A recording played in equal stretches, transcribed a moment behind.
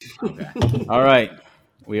Okay. All right.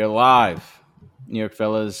 We are live. New York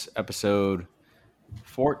Fellas, episode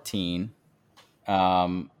 14.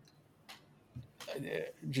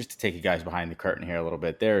 Just to take you guys behind the curtain here a little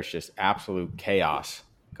bit, there's just absolute chaos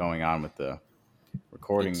going on with the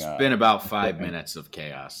recording. It's been about 5 minutes of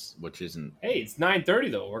chaos, which isn't. Hey, it's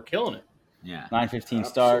 9:30 though. We're killing it. Yeah. 9:15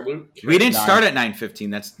 start. We didn't start at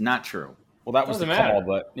 9:15. That's not true. Well, that was the Doesn't matter. call,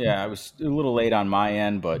 but yeah, I was a little late on my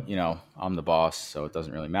end, but I'm the boss, so it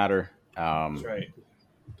doesn't really matter. That's right.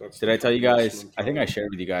 Did I tell you guys? I think I shared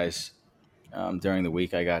with you guys during the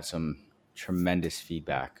week. I got some tremendous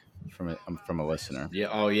feedback from a listener. Yeah.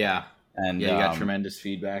 Oh, yeah. And you got tremendous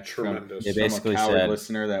feedback. Tremendous. They basically from a coward said,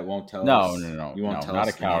 listener that won't tell No. us. You won't tell not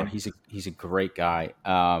us a coward. again. He's a great guy.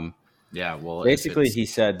 Yeah. Well, basically, he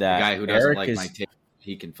said that the guy who doesn't Eric like is. my take,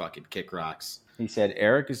 he can fucking kick rocks. He said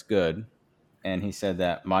Eric is good, and he said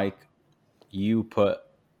that Mike, you put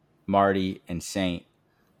Marty and Saint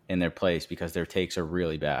in their place because their takes are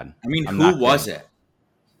really bad. I mean, I'm who not was kidding.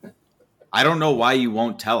 it? I don't know why you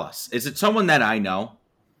won't tell us. Is it someone that I know?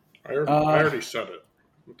 I already said it.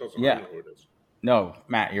 It doesn't Yeah. matter who it is. No,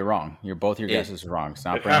 Matt, you're wrong. Both your guesses are wrong. It's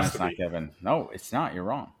not It Brandon. has It's to not be. Kevin. No, it's not. You're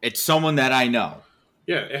wrong. It's someone that I know.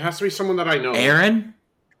 Yeah, it has to be someone that I know. Aaron?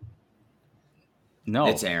 No,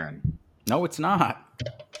 It's Aaron. No, it's not.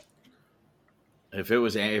 If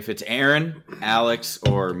it's Aaron, Alex,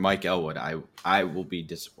 or Mike Elwood, I will be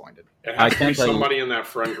disappointed. It I has to can be tell you- somebody in that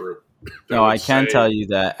friend group. that No, would I can say- tell you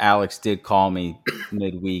that Alex did call me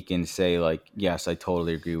midweek and say, like, yes, I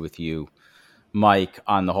totally agree with you, Mike,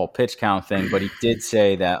 on the whole pitch count thing. But he did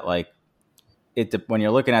say that, like, when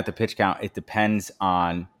you're looking at the pitch count, it depends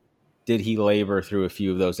on did he labor through a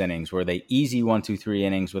few of those innings? Were they easy 1, 2, 3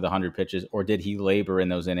 innings with 100 pitches, or did he labor in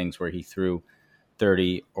those innings where he threw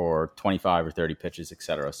 30 or 25 or 30 pitches, et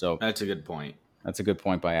cetera? So That's a good point. that's a good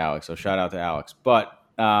point by Alex. So shout out to Alex. But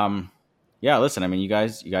yeah, listen, I mean, you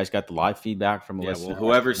guys got the live feedback from a Yeah, listener. well,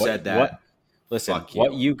 whoever said that, listen, fuck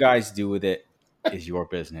what you. you guys do with it is your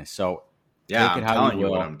business. So Yeah, take I'm it how telling you you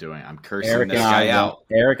what will. I'm doing. I'm cursing Eric this and guy out.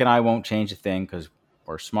 Eric and I won't change a thing because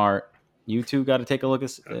we're smart. You two got to take a look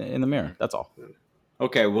in the mirror. That's all.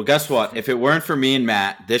 Okay, well, guess what? If it weren't for me and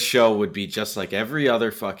Matt, this show would be just like every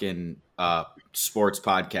other fucking sports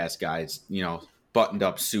podcast guys, buttoned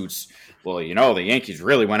up suits. Well, the Yankees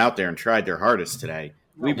really went out there and tried their hardest today.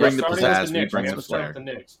 We bring the pizzazz, we bring the flair.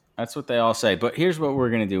 That's what they all say. But here's what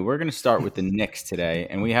we're going to do. We're going to start with the Knicks today,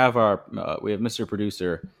 and we have Mr.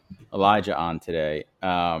 Producer Elijah on today.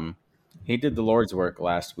 He did the Lord's work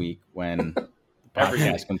last week when the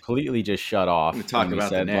podcast completely just shut off. We talked and about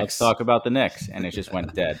the said, Knicks. Let's talk about the Knicks, and it just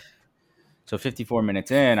went dead. So 54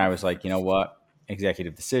 minutes in, I was like, you know what?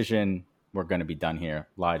 Executive decision. We're going to be done here.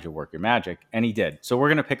 Elijah, work your magic. And he did. So we're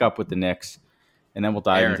going to pick up with the Knicks, and then we'll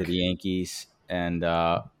dive into the Yankees, and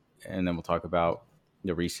then we'll talk about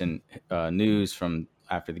the recent news from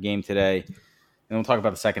after the game today. And we'll talk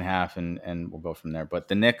about the second half, and we'll go from there. But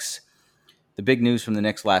the Knicks, the big news from the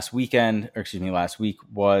Knicks last week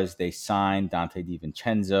was they signed Donte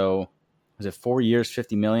DiVincenzo. Was it 4 years,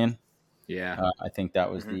 $50 million? Yeah. I think that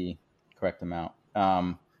was the correct amount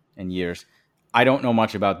in years. I don't know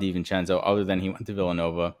much about DiVincenzo other than he went to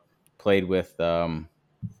Villanova, played with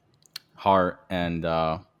Hart and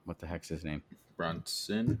what the heck's his name?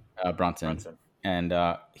 Brunson. Brunson. And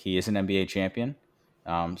he is an NBA champion.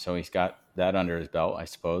 So he's got that under his belt, I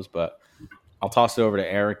suppose. But I'll toss it over to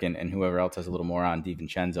Eric and whoever else has a little more on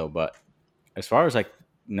DiVincenzo. But as far as he's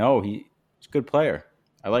a good player.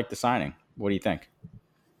 I like the signing. What do you think?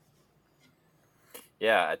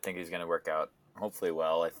 Yeah, I think he's going to work out hopefully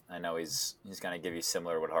well. I know he's going to give you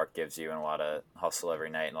similar to what Hart gives you, and a lot of hustle every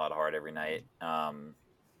night and a lot of heart every night.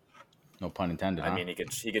 No pun intended. I mean, he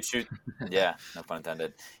could shoot. Yeah, no pun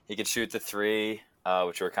intended. He could shoot the three,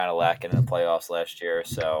 which we were kind of lacking in the playoffs last year.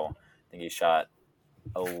 So I think he shot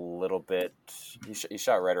a little bit. He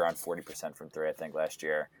shot right around 40% from three, I think, last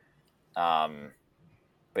year. But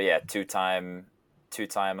yeah, two-time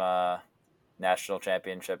national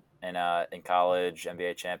championship in college,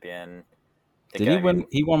 NBA champion. Did he win?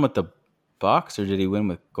 He won with the Bucks, or did he win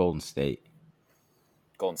with Golden State?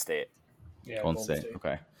 Golden State. Yeah, Golden State.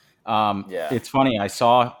 Okay. Yeah. It's funny. I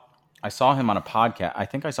saw him on a podcast. I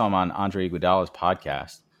think I saw him on Andre Iguodala's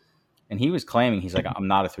podcast, and he was claiming he's like, I'm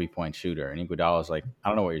not a 3-point shooter, and Iguodala's like, I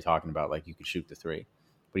don't know what you're talking about. Like, you can shoot the three,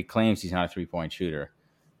 but he claims he's not a 3-point shooter.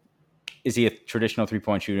 Is he a traditional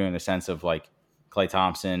 3-point shooter in the sense of like Klay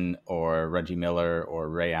Thompson or Reggie Miller or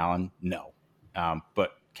Ray Allen? No.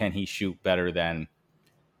 But can he shoot better than,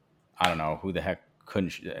 I don't know, who the heck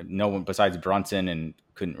couldn't no one besides Brunson and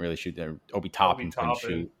couldn't really shoot there. Obi Toppin couldn't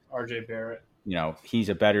shoot. RJ Barrett. He's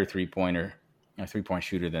a better 3-pointer a 3-point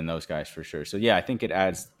shooter than those guys for sure. So yeah, I think it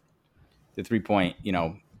adds the 3-point,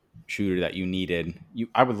 shooter that you needed.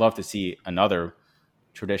 I would love to see another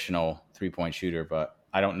traditional 3-point shooter, but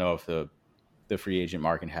I don't know if the free agent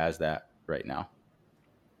market has that right now.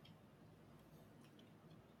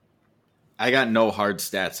 I got no hard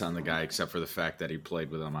stats on the guy except for the fact that he played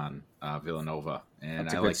with him on Villanova, and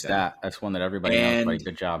That's a I good like stat. that. That's one that everybody knows. Right?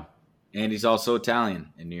 Good job. And he's also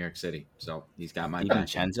Italian in New York City, so he's got my back.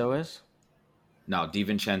 DiVincenzo is? No,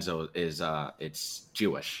 DiVincenzo is it's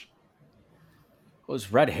Jewish. Well,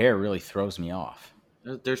 his red hair really throws me off.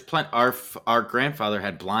 There's plenty. Our grandfather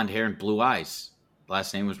had blonde hair and blue eyes.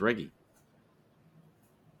 Last name was Riggy.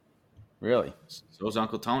 Really? So was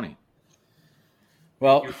Uncle Tony.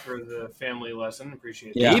 Well, Thank you for the family lesson.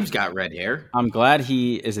 Appreciate it. Yeah. Gabe's got red hair. I'm glad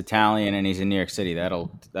he is Italian and he's in New York City.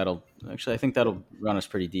 That'll actually, I think that'll run us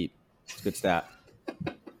pretty deep. It's a good stat.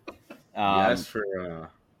 Yes, for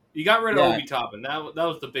You got rid of Yeah. Obi Toppin. That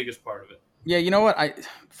was the biggest part of it. Yeah, you know what?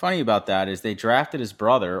 Funny about that is they drafted his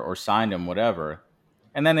brother or signed him, whatever,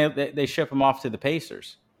 and then they ship him off to the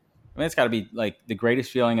Pacers. I mean, it's got to be like the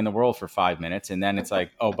greatest feeling in the world for 5 minutes, and then it's like,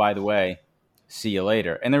 oh, by the way, see you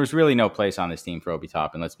later. And there was really no place on this team for Obi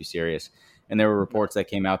Toppin, let's be serious. And there were reports that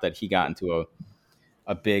came out that he got into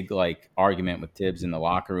a big like argument with Tibbs in the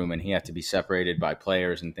locker room, and he had to be separated by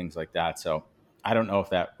players and things like that. So I don't know if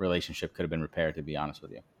that relationship could have been repaired, to be honest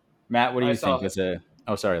with you. Matt, what do you think?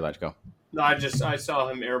 Oh, sorry, let's go. No, I saw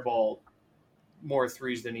him airball more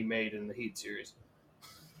threes than he made in the Heat series.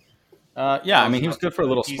 Yeah, I mean, he was good for a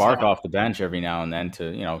little He's spark not- off the bench every now and then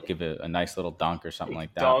to give a nice little dunk or something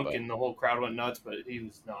like that. Dunk but- and the whole crowd went nuts, but he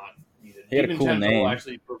was not needed. He had a cool DiVincenzo name. will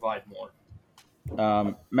actually provide more.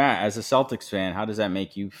 Matt, as a Celtics fan, how does that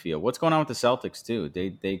make you feel? What's going on with the Celtics too?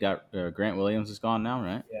 They got Grant Williams is gone now,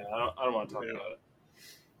 right? Yeah, I don't want to talk about it.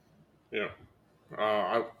 Yeah.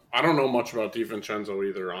 I don't know much about DiVincenzo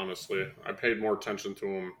either, honestly. I paid more attention to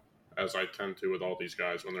him as I tend to with all these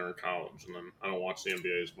guys when they're in college, and then I don't watch the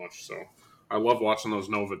NBA as much, so I love watching those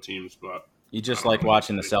Nova teams, but You just like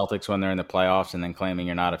watching the Celtics when they're in the playoffs and then claiming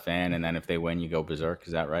you're not a fan, and then if they win, you go berserk.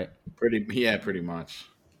 Is that right? pretty much.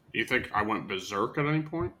 you think I went berserk at any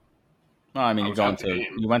point? No, I mean I you was at the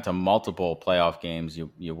game. you went to multiple playoff games.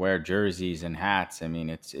 You wear jerseys and hats. I mean,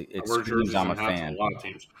 I it's wear jerseys I'm a and hats fan. on a lot of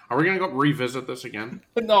teams. Are we going to go revisit this again?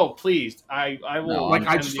 But no, please. I will. No, Like,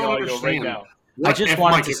 I send just the don't audio understand. right now. I just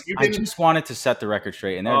If wanted to set the record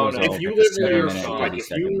straight, and there Oh, goes no. over If you the live 7 near, minute, like, 30 if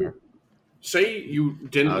second you mark. say you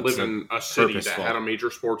didn't It's live in a city purposeful. that had a major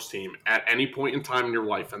sports team at any point in time in your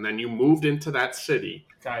life, and then you moved into that city,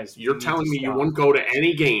 Guys, you're you need telling to me you stop. wouldn't go to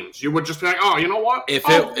any games. You would just be like, oh, you know what? If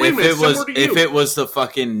oh, it wait a if minute, it was similar to if you. it was the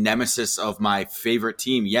fucking nemesis of my favorite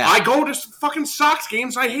team, yeah, I go to fucking Sox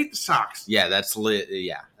games. I hate the Sox. yeah, that's lit.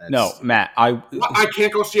 Yeah, No, that's, Matt, I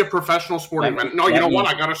can't go see a professional sporting That event. No, you that know what?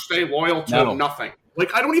 means- I got to stay loyal to No. nothing.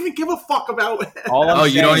 Like, I don't even give a fuck about all I'm Oh,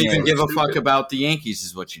 you don't saying even is- give a fuck about the Yankees,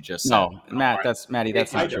 is what you just said. No, Matt, Matty,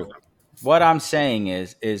 that's I not don't. true. What I'm saying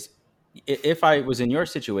is if I was in your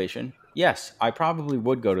situation, yes, I probably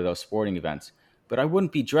would go to those sporting events, but I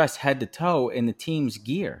wouldn't be dressed head to toe in the team's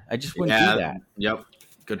gear. I just wouldn't do that. Yep.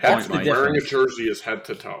 Good That's point, the Mike. wearing a difference. jersey is head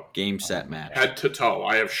to toe. Game, set, match. Head to toe.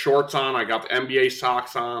 I have shorts on. I got the NBA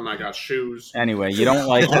socks on. I got shoes. Anyway, you don't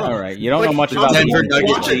like all right. You don't know much John, about the Denver Yankees.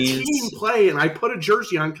 Nuggets watch a jeans. team play, and I put a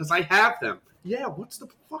jersey on because I have them. Yeah, what's the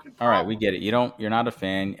fucking problem? All right, we get it. You're not a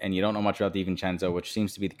fan, and you don't know much about DiVincenzo, which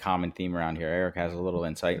seems to be the common theme around here. Eric has a little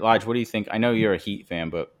insight. Lodge, what do you think? I know you're a Heat fan,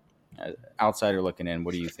 but outsider looking in,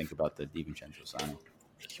 what do you think about the DiVincenzo signing?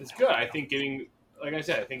 It's good. I think like I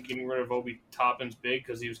said, I think getting rid of Obi Toppin's big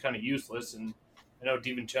because he was kind of useless, and I know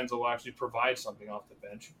DiVincenzo will actually provide something off the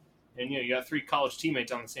bench. And you got 3 college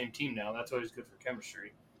teammates on the same team now. That's always good for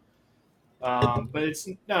chemistry. But it's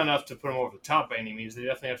not enough to put them over the top by any means. They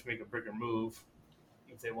definitely have to make a bigger move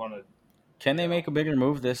if they want to. Can they make a bigger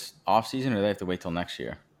move this offseason, or do they have to wait till next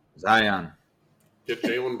year? Zion. Get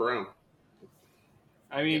Jaylen Brown.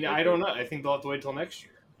 I mean, Yeah, I don't know. I think they'll have to wait till next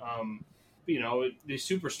year. These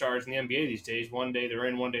superstars in the NBA these days, one day they're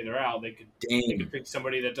in, one day they're out. They Dame. could pick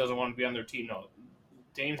somebody that doesn't want to be on their team. No,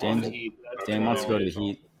 Dame's Dame- on the Heat. That's Dame wants to go to the all.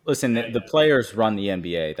 Heat. Listen, the players run the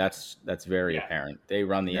NBA. That's very Yeah. apparent. They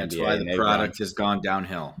run the That's NBA. why and the they product has gone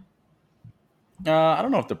downhill. I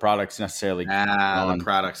don't know if the product's necessarily The Um,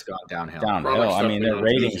 product's gone downhill. downhill. Product's I mean, their definitely not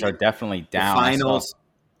ratings easy. are definitely down. Finals.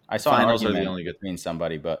 I saw an finals are the argument only good- between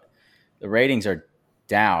somebody, but the ratings are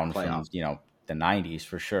down from Playoffs. The 90s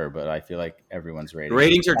for sure. But I feel like everyone's ratings. The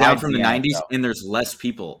ratings are down besides from the 90s, NFL. and there's less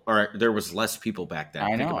people, or there was less people back then. I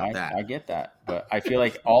Think know, about that. I get that, but I feel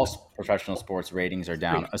like all professional sports ratings are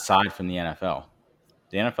down aside from the NFL.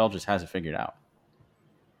 The NFL just has it figured out.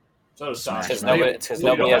 So does soccer. Because They- nobody, it's 'cause we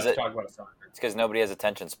don't nobody have has to it. talk about soccer. It's because nobody has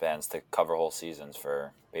attention spans to cover whole seasons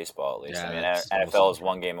for baseball. At least, Yeah, I mean, that's NFL also is true.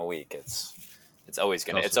 one game a week. It's always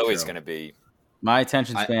gonna true. be. My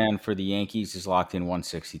attention I- span for the Yankees is locked in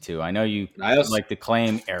 162. I know you I also, like to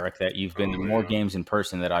claim, Eric, that you've been to Oh, more yeah. games in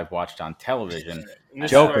person that I've watched on television. And this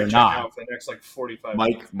Joke is where or I check not. out for the next like 45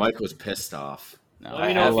 minutes. Mike was pissed off. No, Let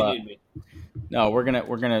me know if I'll, you need me. no, we're gonna.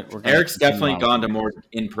 Eric's continue definitely on. gone to more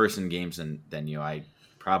in-person games than you. I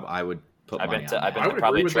would put I've money been to- on I've that. I would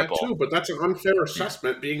probably agree with triple. that too, but that's an unfair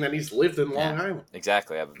assessment, being that he's lived in Long Island.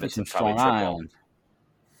 Exactly. I've been It's to in probably Strong triple.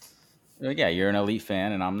 Island. Yeah, you're an elite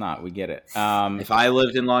fan, and I'm not. We get it. If I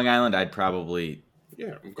lived in Long Island, I'd probably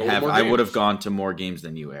Yeah, go to more I would have games. gone to more games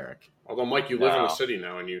than you, Eric. Although, Mike, you live in No. the city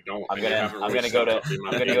now, and you don't. I'm and you haven't gonna really go to stepped up the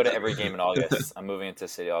amount I'm of gonna go to games. every game in August. I'm moving into the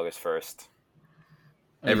city August 1st.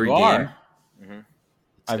 Every You game. are. Mm-hmm.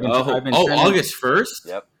 I've been spending- August 1st?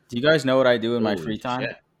 Yep. Do you guys know what I do in my Holy free time?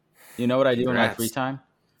 shit. You know what I do in my Congrats. free time?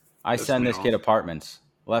 I That's send this pretty kid awesome. apartments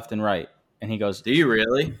left and right, and he goes, Do you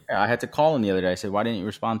really? Yeah, I had to call him the other day. I said, "Why didn't you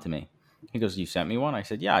respond to me?" He goes, "You sent me one." I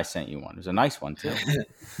said, "Yeah, I sent you one. It was a nice one too."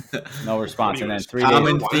 No response. And then 3 days.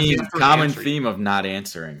 Common Why is he after common answering? theme of not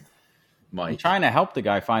answering, I'm Mike. trying to help the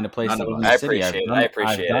guy find a place None to of live in us. the I city.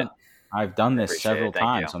 appreciate it. I've done this Appreciate several it. Thank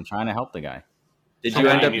times. you. So I'm trying to help the guy. Did So you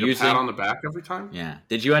why, end up need a using? pat on the back every time? Yeah.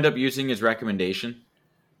 Did you end up using his recommendation?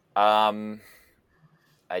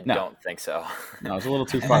 I No. don't think so. No, it's a little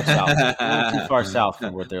too far south. A little too far south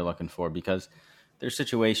for what they're looking for, because their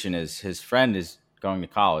situation is his friend is going to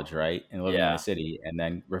college, right, and living in Yeah. the city, and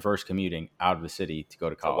then reverse commuting out of the city to go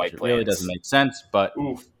to college. White It really Plains. doesn't make sense, but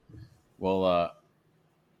Oof. we'll,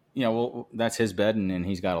 that's his bed, and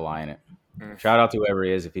he's got to lie in it. Mm. Shout out to whoever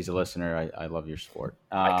he is. If he's a listener, I love your support.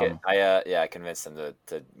 I convinced him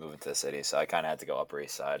to move into the city, so I kind of had to go Upper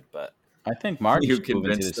East Side, but I think Mark You should move into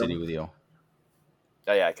the convinced city him? with you.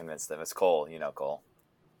 oh yeah, I convinced him. It's Cole, Cole.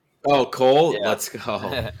 Oh, Cole, Yeah. let's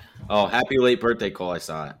go. Oh, happy late birthday, Cole. I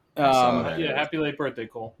saw it. I saw that. Yeah, happy late birthday,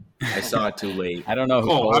 Cole. I saw it too late. I don't know who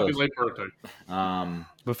Cole, Cole happy is. late birthday.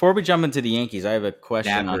 Before we jump into the Yankees, I have a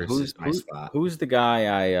question on Danvers is my spot. who's the guy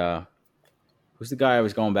I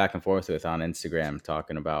was going back and forth with on Instagram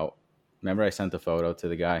talking about. Remember, I sent the photo to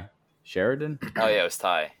the guy, Sheridan. Oh yeah, it was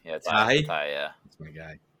Ty. Yeah, Ty? Yeah. That's my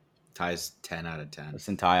guy. Ty's 10 out of 10.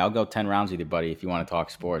 Listen, Ty, I'll go 10 rounds with you, buddy. If you want to talk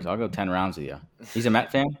sports, I'll go 10 rounds with you. He's a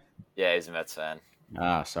Met fan. Yeah, he's a Mets fan.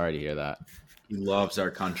 Ah, sorry to hear that. He loves our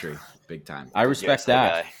country big time. I respect USA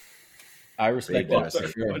that. guy. I respect Big that for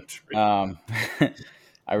USA sure.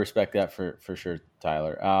 I respect that for sure,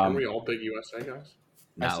 Tyler. Aren't we all big USA guys?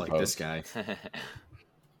 Not like suppose. this guy.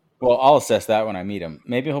 Well, I'll assess that when I meet him.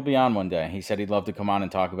 Maybe he'll be on one day. He said he'd love to come on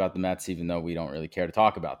and talk about the Mets, even though we don't really care to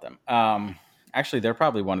talk about them. Actually, they're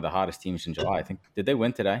probably one of the hottest teams in July. I think. Did they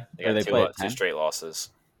win today? They Or got play two at 10? straight losses.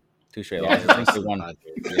 2 straight Yeah, losses. I think they won.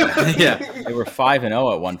 Yeah. They were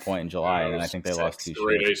 5-0 at one point in July, and then I think they lost 2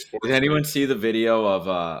 Grade straight. A sports. Did anyone see the video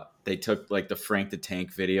of they took like the Frank the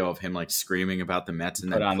Tank video of him like screaming about the Mets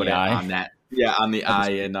and Put then on put the it eye. on that on the eye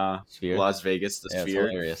in Sphere. Las Vegas, the Yeah, it's sphere.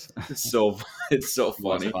 hilarious. It's so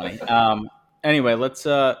Was funny. funny. Anyway, let's.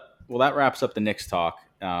 Well, that wraps up the Knicks talk.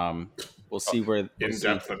 We'll see where. We'll see.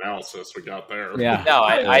 In-depth analysis we got there. Yeah. No,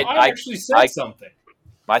 I actually said something.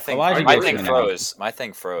 My thing Elijah froze. Gordon My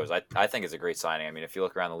thing froze. I think it's a great signing. I mean, if you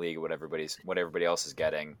look around the league, what everybody else is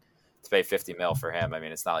getting, to pay $50 million for him, I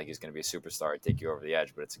mean, it's not like he's going to be a superstar and take you over the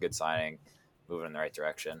edge, but it's a good signing, moving in the right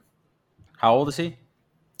direction. How old is he?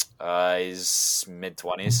 He's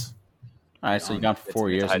mid-20s. All right, so you got 4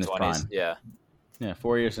 years in his prime. Yeah. Yeah,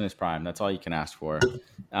 4 years in his prime. That's all you can ask for.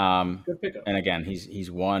 Good pickup. And again, he's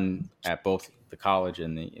won at both the college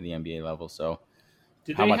and the NBA level. So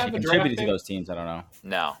Did how they much have he a draft contributed to pick? those teams, I don't know.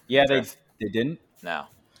 No. Yeah, they didn't. No.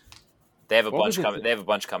 They have a What was bunch it? coming. They have a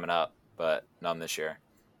bunch coming up, but none this year.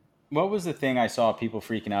 What was the thing I saw people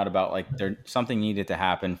freaking out about? Like, something needed to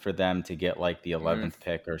happen for them to get like the 11th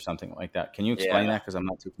pick or something like that. Can you explain Yeah. that? Because I'm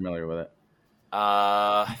not too familiar with it.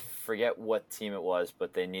 I forget what team it was,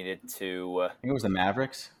 but they needed to. I think it was the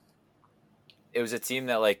Mavericks. It was a team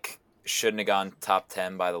that like shouldn't have gone top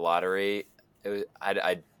 10 by the lottery. It was.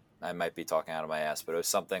 I might be talking out of my ass, but it was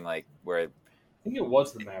something like where I think it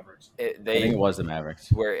was the Mavericks. I think it was the Mavericks.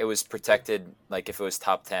 where it was protected, like if it was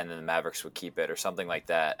top 10, then the Mavericks would keep it or something like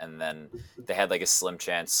that, and then they had like a slim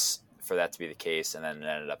chance for that to be the case, and then it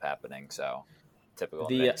ended up happening. So typical.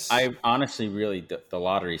 Knicks. I honestly really the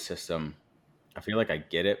lottery system. I feel like I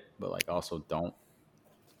get it, but like also don't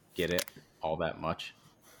get it all that much.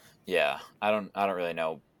 Yeah, I don't really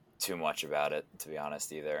know too much about it, to be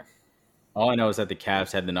honest, either. All I know is that the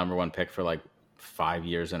Cavs had the number 1 pick for like 5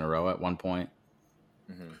 years in a row at one point.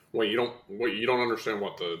 Mm-hmm. Wait, you don't understand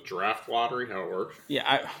what the draft lottery, how it works?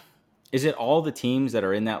 Yeah, is it all the teams that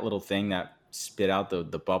are in that little thing that spit out the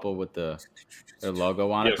bubble with their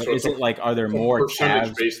logo on it? Yeah, But so is it like, are there it's a more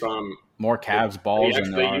percentage Cavs, based on balls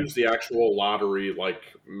than there they are? use the actual lottery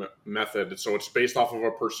method, so it's based off of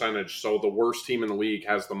a percentage. So the worst team in the league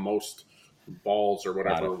has the most balls or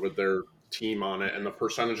whatever with their team on it, and the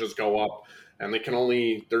percentages go up. And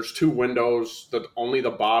there's 2 windows that only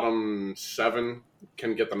the bottom 7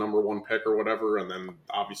 can get the number 1 pick or whatever, and then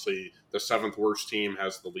obviously the 7th worst team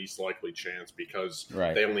has the least likely chance because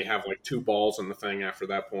they only have like 2 balls in the thing after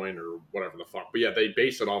that point or whatever the fuck. But yeah, they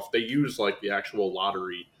base it off. They use like the actual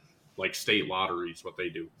lottery, like state lotteries, what they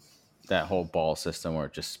do. That whole ball system where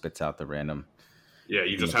it just spits out the random. Yeah,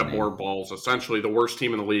 you just have more balls. Essentially, the worst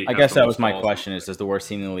team in the league. I guess that was my question: is does the worst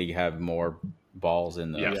team in the league have more balls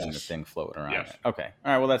in the thing floating around? Yes. Okay,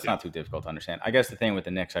 all right. Well, that's not too difficult to understand. I guess the thing with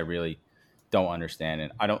the Knicks, I really don't understand,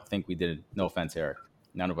 and I don't think we did. No offense, Eric.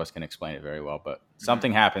 None of us can explain it very well, but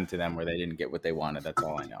something happened to them where they didn't get what they wanted. That's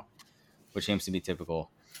all I know, which seems to be typical.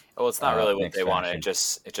 Well, it's not really what Knicks they wanted.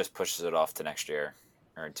 fashion. It just pushes it off to next year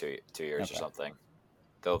or in 2 years or something.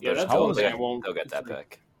 They'll get that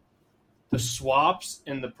pick. The swaps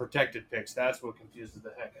and the protected picks, that's what confuses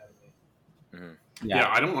the heck out of me. Mm-hmm. Yeah,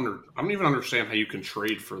 I don't even understand how you can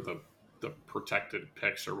trade for the protected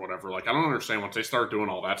picks or whatever. Like, I don't understand once they start doing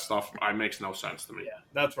all that stuff. It makes no sense to me. Yeah,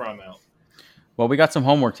 that's where I'm out. Well, we got some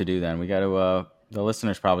homework to do then. We got to, the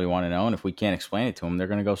listeners probably want to know, and if we can't explain it to them, they're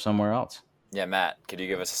going to go somewhere else. Yeah, Matt, could you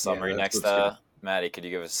give us a summary next? Maddie, could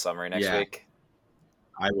you give us a summary next week?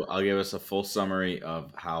 I'll give us a full summary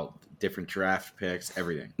of how different draft picks,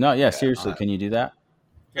 everything. No, seriously, can you do that?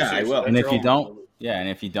 Yeah, I will. And if you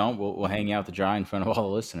don't, we'll hang you out to dry in front of all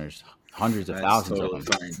the listeners, hundreds of thousands of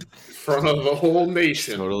them, in front of the whole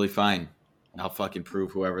nation. Totally fine. I'll fucking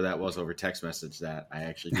prove whoever that was over text message that I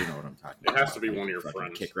actually do know what I'm talking about. It has to be one of your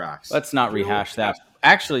friends. Kick rocks. Let's not rehash that.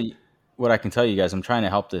 Actually, what I can tell you guys, I'm trying to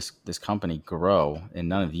help this company grow, and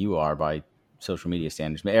none of you are by social media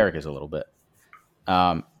standards. But Eric is a little bit.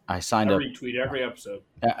 I signed up. I retweet every episode.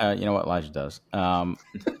 You know what Elijah does. I've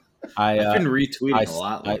been retweeting a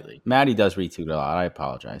lot lately. Maddie does retweet a lot. I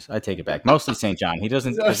apologize. I take it back. Mostly St. John. He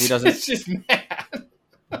doesn't. It's just mad.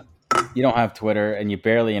 You don't have Twitter, and you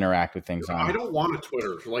barely interact with things on. I don't want a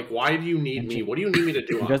Twitter. Like, why do you need me? What do you need me to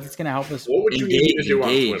do? Because it's going to help us. What would you need me to do on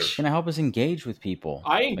Twitter? It's going to help us engage with people.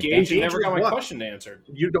 I engaged and never got my question answered.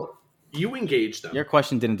 You don't. You engage them. Your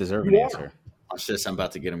question didn't deserve an answer. Watch this. I'm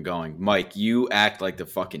about to get him going. Mike, you act like the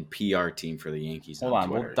fucking PR team for the Yankees. Hold on.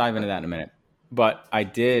 We'll dive into that in a minute. But I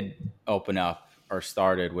did open up or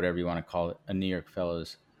started, whatever you want to call it, a New York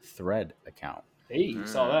Fellows thread account. Hey, you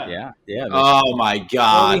saw that? Yeah. Oh my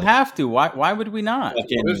god! Well, we have to. Why would we not? What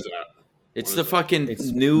is that? It's the fucking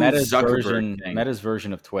new Meta's Zuckerberg thing. Meta's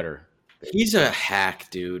version of Twitter. He's a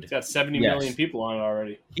hack, dude. It's got 70 million people on it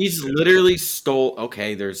already. He's literally stole.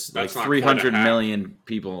 Okay, there's That's like not 300 quite a hack. million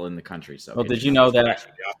people in the country. So, Well, did you know that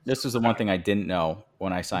this was the one thing I didn't know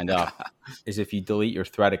when I signed up is if you delete your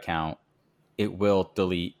Thread account, it will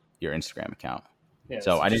delete your Instagram account. Yeah,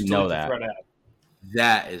 so I didn't know that.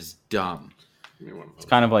 That is dumb. It's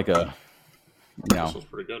kind of like a, This was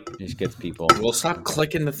pretty good. it just gets people. Well, stop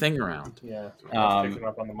clicking the thing around. Yeah. Um,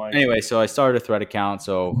 Up on the mic. Anyway, so I started a Thread account.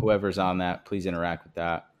 So whoever's on that, please interact with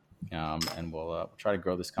that. And we'll try to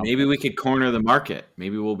grow this company. Maybe we could corner the market.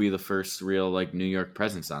 Maybe we'll be the first real like New York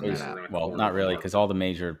presence on that app. Well, not really, because all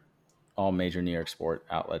major New York sport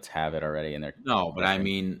outlets have it already in their. No, but I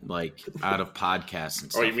mean like out of podcasts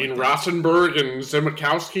and stuff. Oh, you mean like that. Rosenberg and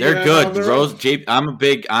Zimakowski? They're good.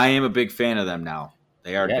 I am a big fan of them now.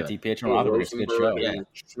 They are good. DPH and Rotherwood is a good show.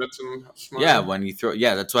 Yeah, when you throw,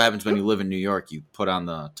 that's what happens when you live in New York. You put on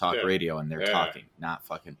the talk radio and they're talking, not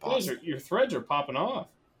fucking pausing. Your threads are popping off.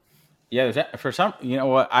 Yeah, for some, you know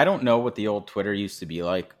what? I don't know what the old Twitter used to be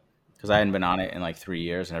like because I hadn't been on it in like 3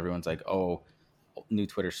 years, and everyone's like, "Oh, new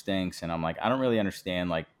Twitter stinks," and I'm like, I don't really understand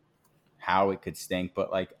like how it could stink,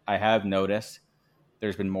 but like I have noticed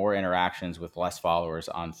there's been more interactions with less followers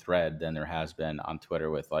on Thread than there has been on Twitter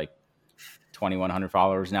with like 2,100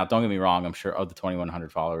 followers. Now, don't get me wrong, I'm sure of the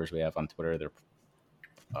 2,100 followers we have on Twitter, there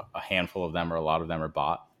a handful of them or a lot of them are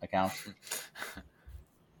bot accounts.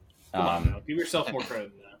 Come on, now. Give yourself more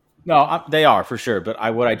credit than that. No, they are for sure.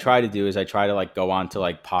 But what I try to do is I try to like go on to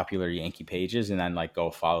like popular Yankee pages and then like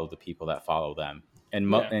go follow the people that follow them.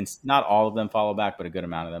 And and not all of them follow back, but a good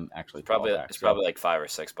amount of them actually follow back. It's probably like 5 or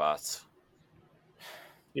 6 bots.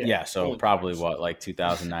 Yeah, so probably like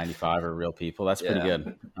 2,095 are real people. That's pretty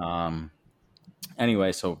good.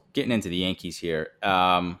 Anyway, so getting into the Yankees here.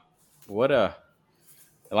 The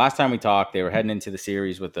last time we talked, they were heading into the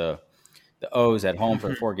series with the the O's at home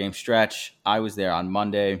for a 4-game stretch. I was there on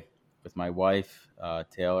Monday with my wife,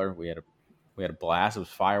 Taylor. We had a blast. It was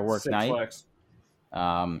firework Six night. Flags.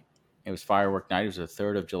 It was firework night. It was the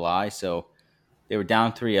 3rd of July. So they were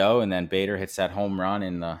down 3-0, and then Bader hits that home run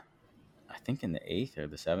in the 8th or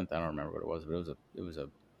the 7th. I don't remember what it was, but it was a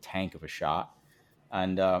tank of a shot.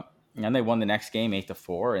 And they won the next game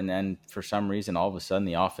 8-4. And then for some reason, all of a sudden,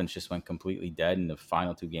 the offense just went completely dead in the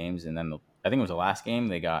final 2 games. And then I think it was the last game,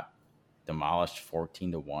 they got demolished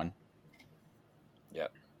 14-1.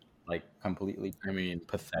 Yep. Like completely. I mean,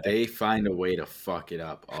 pathetic. They find a way to fuck it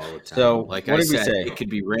up all the time. So, like what I did we said, say? it could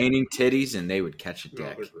be raining titties and they would catch a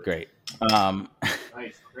dick. Great. Nice,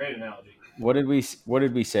 great analogy. What did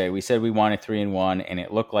we say? We said we wanted 3-1, and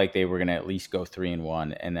it looked like they were going to at least go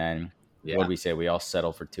 3-1. And then what did we say? We all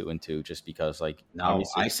settled for 2-2 just because, like, no,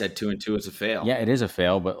 I said 2-2 is a fail. Yeah, it is a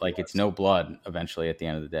fail, but like it's no blood eventually at the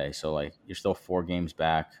end of the day. So like you're still 4 games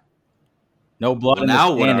back. No blood in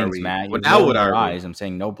the standings, Matt. Well, now what are eyes? I'm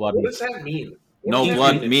saying no blood. What does that mean? No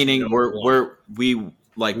blood meaning we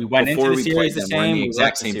went into the series the same. The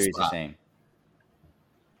exact same series spot. the same.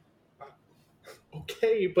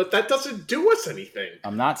 Okay, but that doesn't do us anything.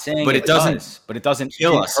 I'm not saying, but it doesn't. But it doesn't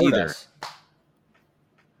kill us either. Us.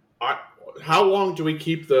 How long do we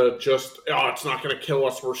keep it's not going to kill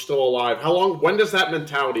us, we're still alive? How long? When does that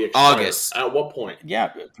mentality expire? August. At what point?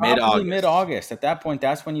 Yeah, mid-August. At that point,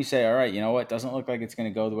 that's when you say, all right, you know what? It doesn't look like it's going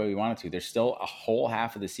to go the way we want it to. There's still a whole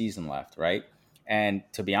half of the season left, right? And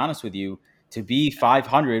to be honest with you, to be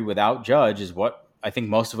 500 without Judge is what I think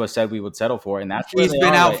most of us said we would settle for, and that's he's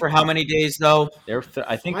been out for how many days though?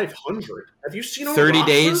 I think 500. Have you seen 30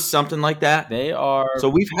 days, something like that? They are. So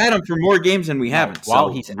we've had him for more games than we haven't. While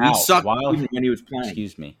so he's we out, sucked when he was playing.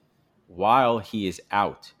 Excuse me. While he is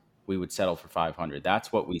out, we would settle for 500.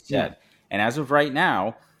 That's what we said. Yeah. And as of right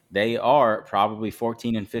now, they are probably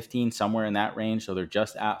 14 and 15, somewhere in that range. So they're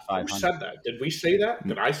just at 500. Who said that? Did we say that?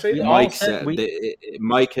 Did I say that?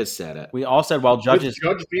 Mike has said it. We all said while Judge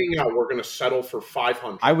being out, we're going to settle for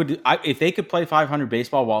 500. If they could play 500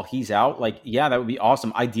 baseball while he's out, that would be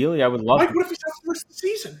awesome. Ideally, I would love. Mike, what if he's out for the rest of the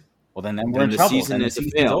season? Well, then we're in trouble. Season is a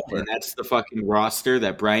fail, and that's the fucking roster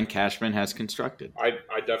that Brian Cashman has constructed. I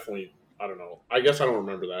definitely. I don't know. I guess I don't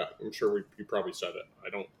remember that. I'm sure you probably said it.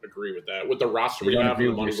 I don't agree with that. With the roster we have and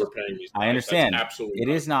the money we're paying these guys, I understand. Absolutely. It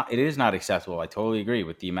is not acceptable. I totally agree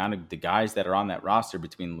with the amount of the guys that are on that roster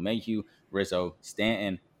between LeMahieu, Rizzo,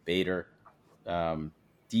 Stanton, Bader, Glaber.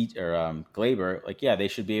 They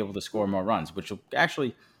should be able to score more runs, which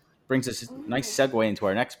actually brings us a nice segue into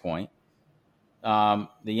our next point. The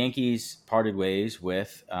Yankees parted ways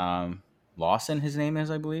with Lawson, his name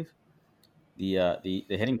is, I believe. The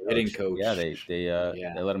hitting coach. Yeah,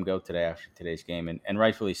 they let him go today after today's game, and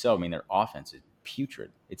rightfully so. I mean, their offense is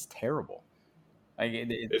putrid. It's terrible. I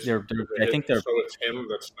think they're. So it's him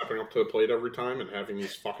that's stepping up to the plate every time and having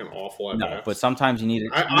these fucking awful at-bats. No, but sometimes you need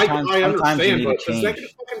it. I understand, but is that going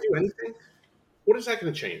to fucking do anything? What is that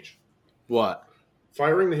going to change? What?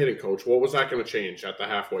 Firing the hitting coach. What was that going to change at the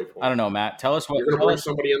halfway point? I don't know, Matt. Tell us what. You're going to bring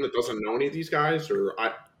somebody in that doesn't know any of these guys, or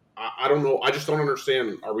I don't know. I just don't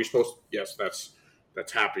understand. Are we supposed to? Yes, that's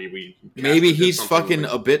happy. Maybe he's fucking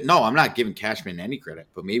a bit. No, I'm not giving Cashman any credit,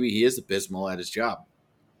 but maybe he is abysmal at his job.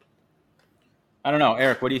 I don't know,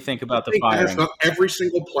 Eric. What do you think about the firing? Every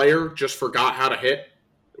single player just forgot how to hit,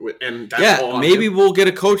 and that's all. Maybe we'll get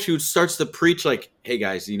a coach who starts to preach like, "Hey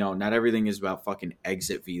guys, not everything is about fucking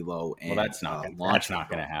exit velo." And that's not going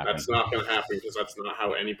to happen. That's not going to happen because that's not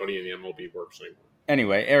how anybody in the MLB works anymore.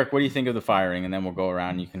 Anyway, Eric, what do you think of the firing? And then we'll go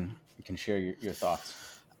around. You can share your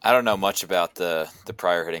thoughts. I don't know much about the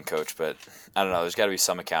prior hitting coach, but I don't know. There's got to be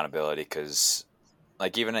some accountability because,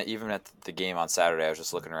 even at the game on Saturday, I was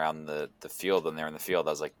just looking around the field, and they're in the field.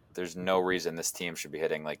 I was like, "There's no reason this team should be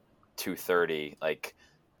hitting 230."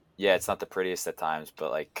 Yeah, it's not the prettiest at times,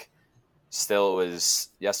 but still, it was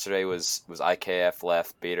yesterday was IKF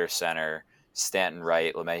left, Bader center, Stanton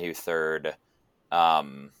right, LeMahieu third,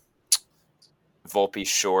 Volpe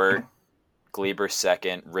short, Glaber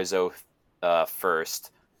second, Rizzo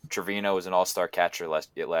first. Trevino was an all-star catcher last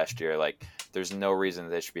year. There's no reason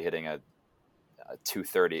they should be hitting a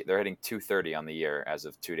 230. They're hitting 230 on the year as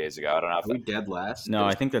of 2 days ago. I don't know if we dead last. No,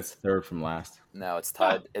 I think that's third from last. No, it's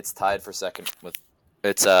tied. It's tied for second with.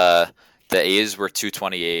 It's the A's were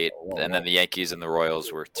 228, and then the Yankees and the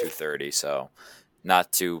Royals were 230. So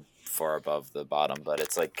not too far above the bottom, but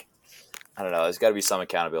it's I don't know. There's got to be some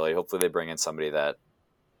accountability. Hopefully, they bring in somebody that.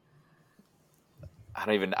 I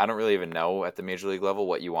don't really even know at the major league level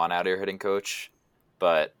what you want out of your hitting coach,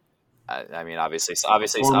 but I mean, obviously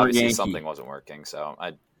something wasn't working, so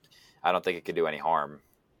I don't think it could do any harm.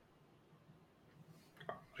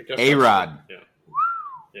 A-Rod. Yeah.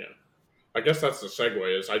 I guess that's the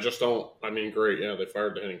segue. Is I just don't. I mean, great. Yeah, they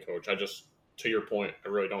fired the hitting coach. To your point, I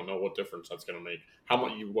really don't know what difference that's going to make. How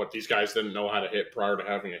much? What these guys didn't know how to hit prior to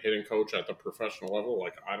having a hitting coach at the professional level?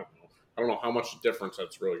 Like, I don't know. I don't know how much difference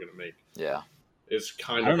that's really going to make. Yeah. It's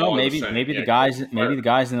kind of. I don't know. Maybe the guys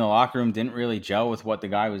in the locker room didn't really gel with what the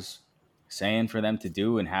guy was saying for them to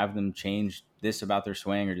do and have them change this about their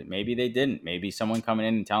swing, or maybe they didn't. Maybe someone coming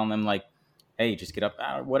in and telling them like, "Hey, just get up,"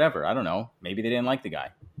 whatever. I don't know. Maybe they didn't like the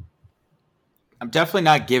guy. I'm definitely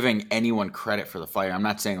not giving anyone credit for the fire. I'm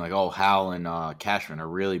not saying like, oh, Hal and Cashman are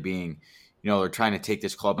really being, they're trying to take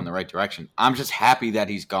this club in the right direction. I'm just happy that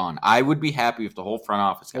he's gone. I would be happy if the whole front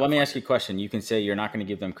office got Well, let me fired. ask you a question. You can say you're not going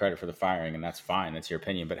to give them credit for the firing, and that's fine. That's your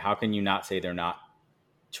opinion. But how can you not say they're not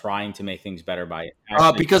trying to make things better by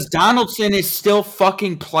because Donaldson is still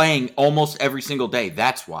fucking playing almost every single day.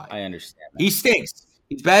 That's why. I understand that. He stinks.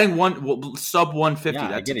 He's batting sub 150. Yeah,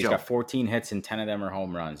 That's I get it. He's joke. got 14 hits and 10 of them are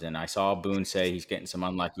home runs. And I saw Boone say he's getting some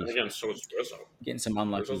unlucky. And again, so is Rizzo. Getting some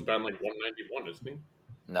unlucky. Rizzo's batting like 191, isn't he?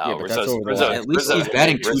 No, Yeah, but that's over the line. At least he's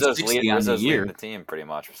batting 260 on the year. The team pretty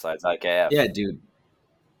much besides IKF. Yeah, dude.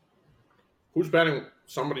 Who's batting?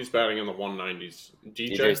 Somebody's batting in the 190s.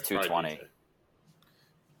 DJ's 220.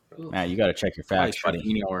 Matt, you got to check your facts, buddy.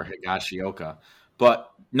 Fadahino or Higashioka.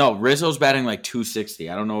 But no, Rizzo's batting like 260.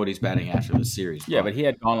 I don't know what he's batting after the series. Yeah, but he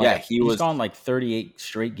had gone like he's gone like 38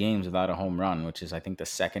 straight games without a home run, which is I think the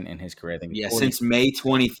second in his career. I think 40, since May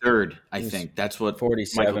 23rd. I think that's what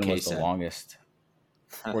 47 Michael K was the said. longest.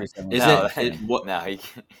 47. Is No, it? What? No, he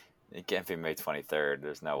can't be May 23rd.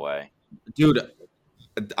 There's no way. Dude,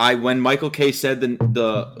 when Michael K said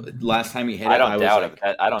the last time he hit I it, don't I was doubt like,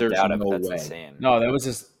 it. I don't there's doubt it. no But that's way. insane. No, that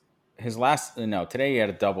was his last. No, today he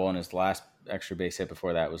had a double, and his last extra base hit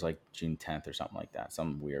before that was like June 10th or something like that.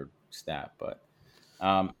 Some weird stat, but.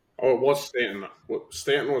 Oh, it was Stanton.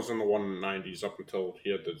 Stanton was in the 190s up until he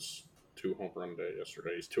had this 2 home run day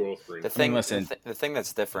yesterday. He's 203. The thing, listen, the thing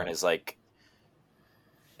that's different is like,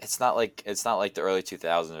 it's not like the early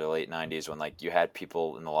 2000s or late 90s when like you had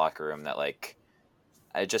people in the locker room that like,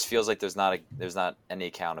 it just feels like there's not any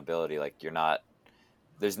accountability. Like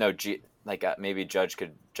there's no maybe Judge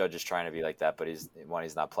is trying to be like that, but he's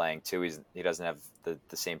not playing. 2, he doesn't have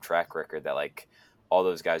the same track record that like all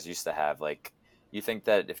those guys used to have. Like, you think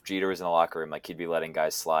that if Jeter was in the locker room, like he'd be letting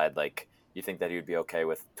guys slide. Like, you think that he would be okay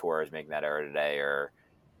with Torres making that error today, or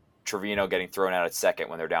Trevino getting thrown out at second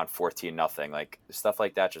when they're down 14-0. Like, stuff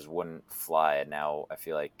like that just wouldn't fly. And now I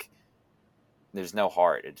feel like there's no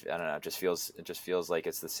heart. I don't know. It just feels like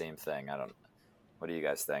it's the same thing. What do you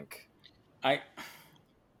guys think? I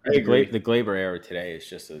agree. The Glaber error today is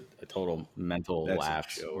just a total mental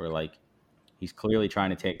lapse where like he's clearly trying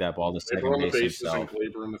to take that ball to second base himself. And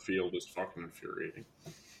Glaber in the field is fucking infuriating.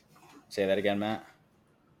 Say that again, Matt.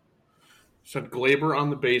 Said Glaber on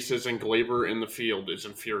the bases and Glaber in the field is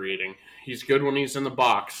infuriating. He's good when he's in the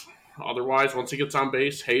box. Otherwise, once he gets on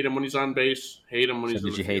base, hate him when he's on base. Hate him when he's in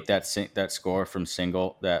the field. Did you hate that score from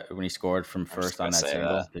single that when he scored from first on that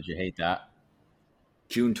single? Did you hate that?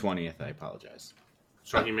 June 20th. I apologize.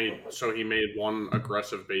 So he made one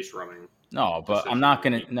aggressive base running. No, but I'm not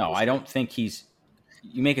gonna. No, I don't think he's.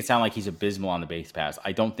 You make it sound like he's abysmal on the base pass.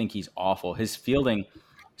 I don't think he's awful. His fielding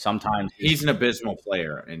sometimes he's an abysmal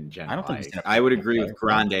player in general. I don't think I would agree with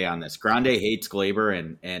Grande on this. Grande hates Glaber,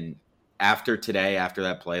 and after today, after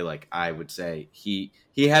that play, like I would say he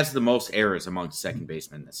has the most errors among second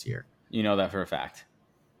basemen this year. You know that for a fact.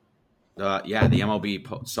 Yeah, the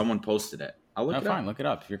MLB someone posted it. I'll look it up. Look it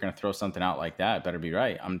up. If you're going to throw something out like that, it better be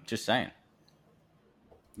right. I'm just saying.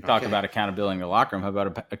 You talk about accountability in the locker room. How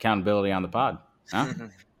about accountability on the pod? Huh?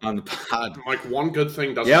 On the pod. Like, one good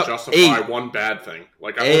thing doesn't justify one bad thing.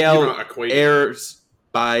 Like, I AL errors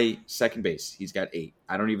by second base. He's got 8.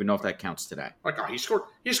 I don't even know if that counts today. Like, he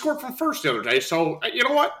scored from first the other day. So you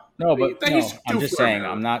know what? No, but I'm just saying.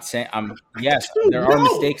 I'm not saying. Yes, there are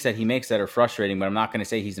mistakes that he makes that are frustrating, but I'm not going to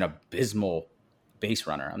say he's an abysmal base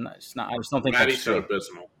runner. I'm not. It's not. I just don't think Maddie that's said true.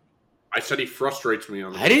 abysmal. I said he frustrates me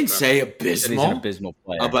on the I didn't say abysmal. He's an abysmal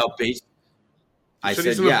player. About base. I said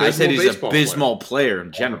he's an abysmal player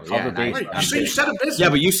in general. You said abysmal. Yeah,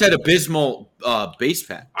 but you said abysmal base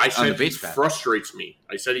path. I said he frustrates me.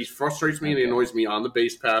 I said he frustrates me and he annoys me on the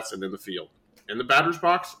base paths and in the field. In the batter's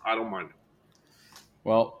box, I don't mind it.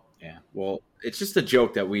 Well, yeah. Well, it's just a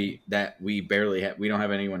joke that we barely have. We don't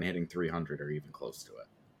have anyone hitting 300 or even close to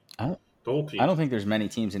it. The whole team. I don't think there's many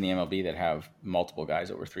teams in the MLB that have multiple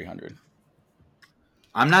guys over 300.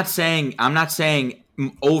 I'm not saying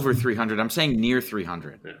over 300. I'm saying near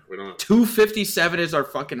 300. Yeah, we don't have 257 is our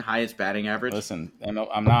fucking highest batting average. Listen,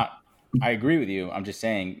 I'm not I agree with you. I'm just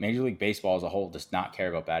saying Major League Baseball as a whole does not care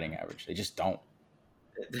about batting average. They just don't.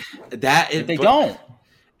 They don't.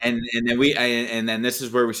 And then this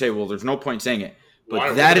is where we say, well, there's no point saying it. But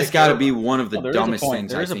Why that do has they got to care be about it? one of the dumbest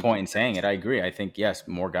things. There is a point in saying it. I agree. I think, yes,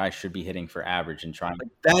 more guys should be hitting for average and trying.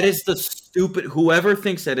 That is the stupid. Whoever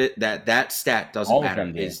thinks that stat doesn't All of matter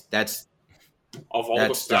them do. that's Of all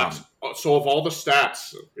That's the stats, so of all the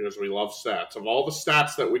stats, because we love stats, of all the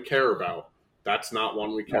stats that we care about, that's not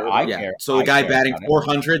one we care about. yeah. So the guy batting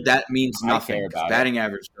 400, that means nothing. Batting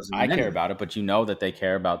average doesn't. I care about it, but you know that they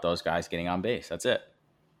care about those guys getting on base. That's it.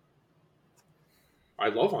 I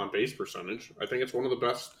love on base percentage. I think it's one of the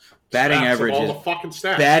best batting stats average of all is the fucking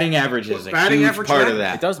stats. Batting average is a batting huge average part matter? of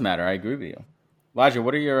that. It does matter. I agree with you. Elijah,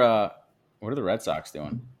 what are the Red Sox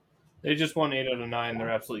doing? They just won 8 out of 9. They're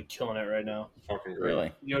absolutely killing it right now. Fucking great.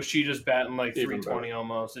 Really? Yoshida's batting like Even 320 better.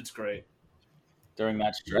 almost. It's great. During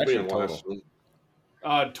that He'll stretch be or in total?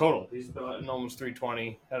 last. Total. He's batting almost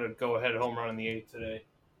 320. Had a go-ahead home run in the 8th today.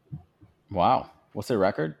 Wow. What's their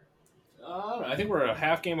record? I think we're a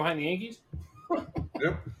half game behind the Yankees.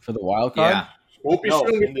 Yep. For the wild card? Yeah. Won't be No,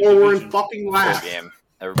 soon in the before we're in division. fucking Full last. game.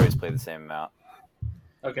 Everybody's played the same amount.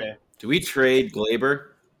 Okay. Do we trade Glaber?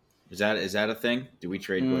 Is that a thing? Do we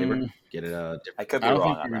trade Glaber? Get it a I could be I don't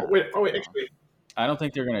wrong think on you're- that. Wait, actually, I don't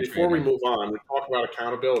think they're going to before trade we him. move on, we talk about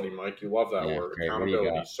accountability, Mike. You love that Yeah, word, great. What do you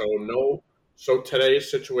accountability. So today's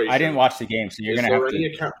situation. I didn't watch the game, so you're going to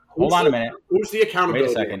have to. Hold on a minute. Who's the accountability?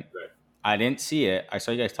 Wait a second. today? I didn't see it. I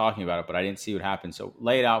saw you guys talking about it, but I didn't see what happened. So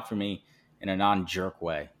lay it out for me in a non-jerk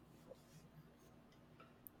way.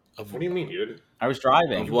 What do you mean? You didn't? I was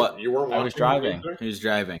driving. Of what? You weren't. I was watching the driving. game today? He was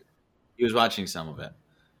driving. He was watching some of it.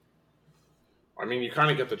 I mean, you kind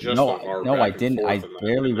of get the gist No, of our no, back I and didn't. forth I in that.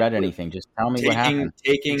 barely read anything. Just tell me what happened.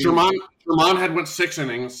 Taking Jermon had went 6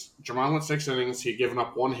 innings. Jermon went 6 innings. He'd given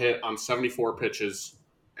up 1 hit on 74 pitches,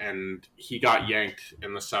 and he got yanked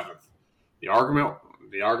in the 7th. The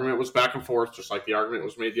argument was back and forth, just like the argument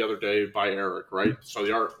was made the other day by Eric, right? So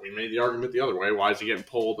we made the argument the other way. Why is he getting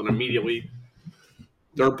pulled? And immediately,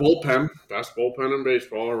 their bullpen, best bullpen in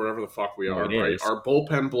baseball, or whatever the fuck we are, It right? is. Our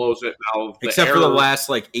bullpen blows it now. except for the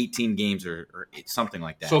last 18 games or something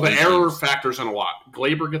like that. So the 8 error games. factors in a lot.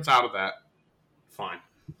 Glaber gets out of that, fine.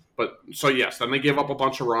 But so yes, then they give up a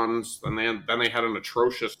bunch of runs. Then they had an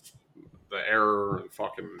atrocious error and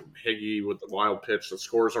fucking Higgy with the wild pitch that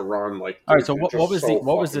scores a run. Like All right. So it's what just was so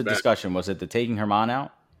what was the fucking bad. discussion? Was it the taking Herman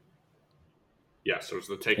out? Yes, it was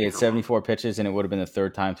the He taking. had Herman. 74 pitches, and it would have been the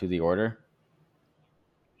third time through the order.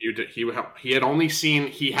 He had only seen.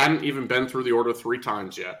 He hadn't even been through the order 3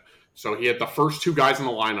 times yet. So he had the first 2 guys in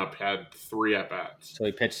the lineup had 3 at bats. So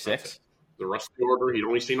he pitched 6 The rest of the order, he'd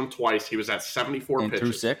only seen them twice. He was at 74 and pitches.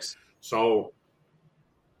 through 6. So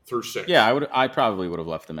through 6. Yeah, I probably would have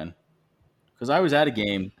left him in because I was at a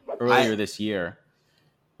game earlier this year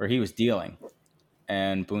where he was dealing,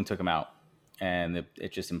 and Boone took him out, and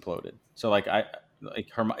it just imploded. So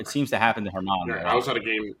it seems to happen to Herman. Yeah, right? I was at a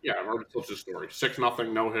game. Yeah, I've already told you the story.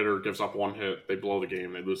 6-0, no hitter, gives up 1 hit. They blow the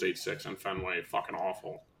game. They lose 8-6 in Fenway. Fucking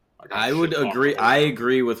awful. I would agree. I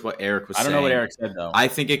agree with what Eric was saying. I don't know what Eric said though. I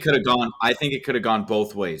think it could have gone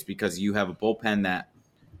both ways because you have a bullpen that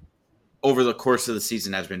over the course of the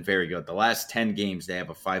season has been very good. The last 10 games they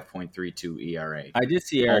have a 5.32 ERA. I did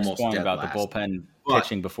see Eric's Almost point dead about last. the bullpen But-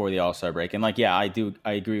 pitching before the All-Star break, and I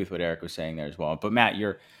agree with what Eric was saying there as well. But Matt,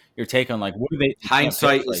 your take on what do they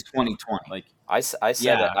Hindsight pitch, is 2020. I said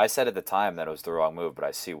Yeah. I said at the time that it was the wrong move, but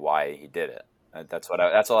I see why he did it. That's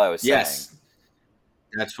all I was saying. Yes.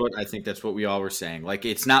 That's what we all were saying. Like,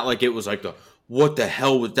 it's not like it was like what the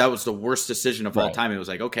hell that was the worst decision of all Right. time. It was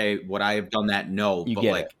like, okay, would I have done that? No. You but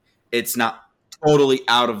get like, it. it's not totally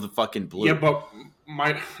out of the fucking blue. Yeah, but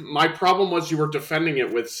my problem was you were defending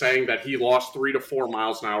it with saying that he lost 3 to 4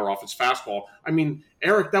 miles an hour off his fastball. I mean,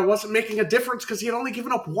 Eric, that wasn't making a difference because he had only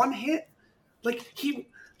given up 1 hit.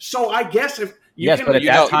 So I guess if but at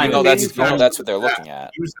that time, that's what they're looking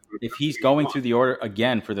at. if he's going through the order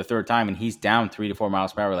again for the third time and he's down 3 to 4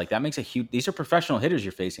 miles per hour, that makes a huge. These are professional hitters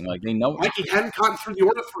you're facing. Like they know. Like he hadn't gotten through the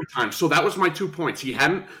order 3 times. So that was my 2 points. He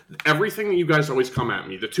hadn't. Everything that you guys always come at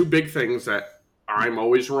me. The 2 big things that I'm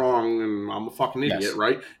always wrong and I'm a fucking idiot, Yes.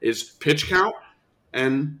 right? Is pitch count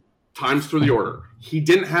and times through the order. He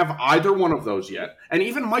didn't have either one of those yet. And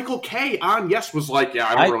even Michael Kay on Yes was like, yeah,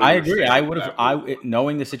 I don't really I agree. understand I would that have. move.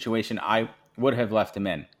 Knowing the situation, I would have left him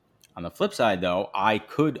in. On the flip side, though, I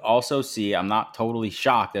could also see. I'm not totally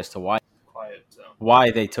shocked as to Quiet zone.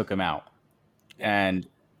 why they took him out. And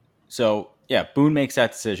so, yeah, Boone makes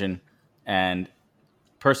that decision. And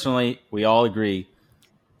personally, we all agree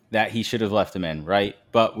that he should have left him in, right?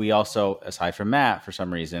 But we also, aside from Matt, for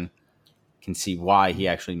some reason, can see why he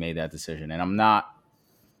actually made that decision. And I'm not.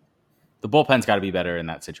 The bullpen's got to be better in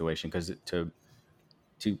that situation because to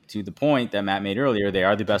the point that Matt made earlier, they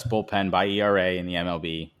are the best bullpen by ERA in the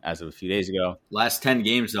MLB as of a few days ago. Last 10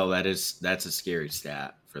 games, though, that's a scary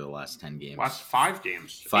stat for the last 10 games. Last 5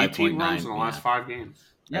 games. 18 runs in the last 5 games.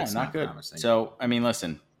 Yeah, That's not good. promising. So, I mean,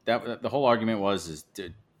 listen, that the whole argument was,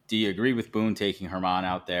 do you agree with Boone taking Herman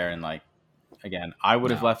out there? And, like, again, I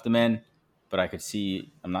would have left him in, but I could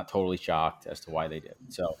see I'm not totally shocked as to why they did.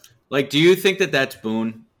 So, like, do you think that that's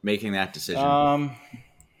Boone making that decision? I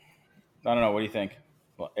don't know. What do you think?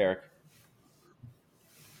 Well, Eric?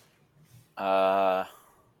 I'd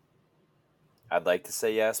like to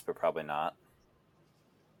say yes, but probably not.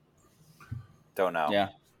 Don't know. Yeah.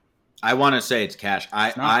 I want to say it's Cash.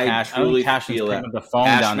 I truly feel that the phone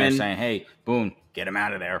down there saying, "Hey, Boone, get him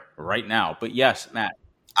out of there right now." But yes, Matt,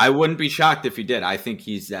 I wouldn't be shocked if he did. I think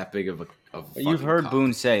he's that big of a. You've heard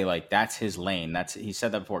Boone say like that's his lane. He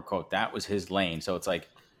said that before. Quote, that was his lane. So it's like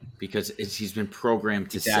because he's been programmed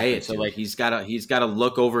to say it. So like he's got to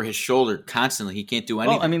look over his shoulder constantly. He can't do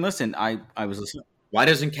anything. Well, I mean, listen, I was listening. Why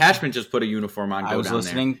doesn't Cashman just put a uniform on? I was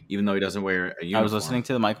listening, there, even though he doesn't wear a uniform. I was listening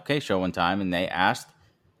to the Michael Kay show one time, and they asked.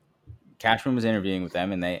 Cashman was interviewing with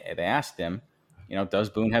them, and they asked him,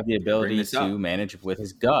 does Boone have the ability to manage with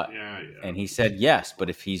his gut? Yeah. And he said yes, but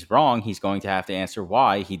if he's wrong, he's going to have to answer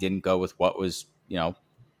why he didn't go with what was,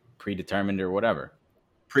 predetermined or whatever.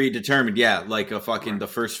 Predetermined, yeah, like a fucking the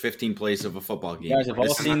first 15 plays of a football game. You guys have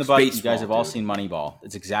all seen You guys have all seen Moneyball.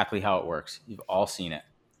 It's exactly how it works. You've all seen it.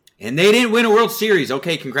 And they didn't win a World Series.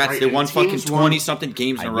 Okay, congrats. Right, they won fucking 20-something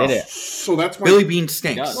games in a row. So that's why Billy Bean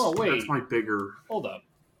stinks. Well, wait. That's my bigger... Hold up.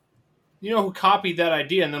 You know who copied that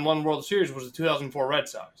idea and then won the World Series was the 2004 Red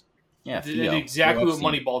Sox. Yeah, They did exactly what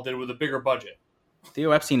Moneyball did with a bigger budget.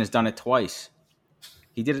 Theo Epstein has done it twice.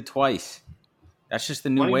 He did it twice. That's just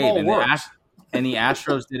the new Moneyball wave. And the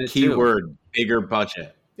Astros did it too. Keyword, bigger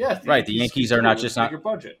budget. Yeah, right. The Yankees are not just bigger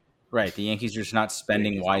budget. Right. The Yankees are just not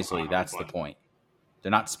spending wisely. That's the point.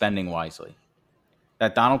 They're not spending wisely.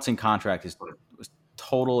 That Donaldson contract was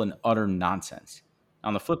total and utter nonsense.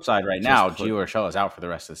 On the flip side, right now, Gio Urshela is out for the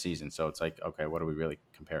rest of the season, so it's like, okay, what do we really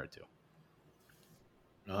compare it to?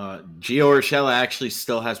 Gio Urshela actually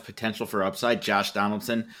still has potential for upside. Josh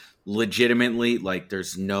Donaldson, legitimately, like,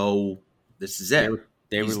 there's no. This is it.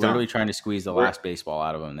 They were literally trying to squeeze the last baseball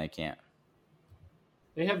out of him. They can't.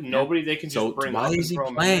 They have nobody they can just bring up. Why is he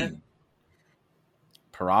playing?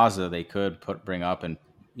 Peraza, they could bring up and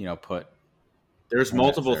put. There's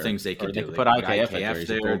multiple things they could do. They could put IKF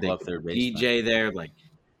there. They put DJ there. Like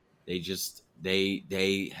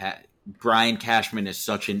Brian Cashman is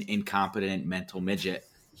such an incompetent mental midget.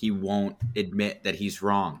 He won't admit that he's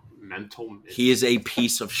wrong. Mental midget. He is a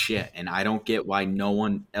piece of shit, and I don't get why no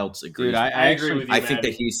one else agrees. Dude, I agree with you. I think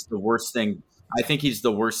that he's the worst thing. I think he's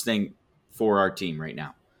the worst thing for our team right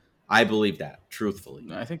now. I believe that, truthfully.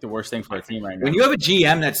 I think the worst thing for our team right now. When you have a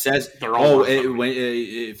GM that says,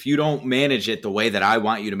 if you don't manage it the way that I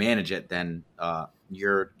want you to manage it, then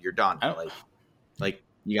you're done. Like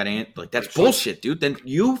you got to that's bullshit, dude. Then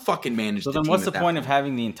you fucking manage. So then, what's the point of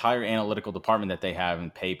having the entire analytical department that they have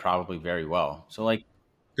and pay probably very well? So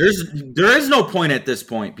there is no point at this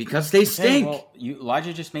point because they stink. Well,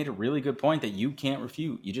 Elijah just made a really good point that you can't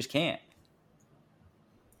refute. You just can't.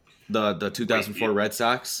 The 2004 Red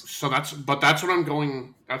Sox. So that's what I'm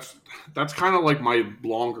going. That's kind of like my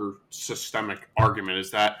longer systemic argument is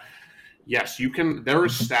that yes, you can. There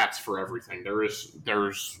is stats for everything.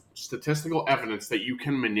 There's statistical evidence that you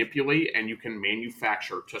can manipulate and you can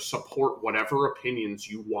manufacture to support whatever opinions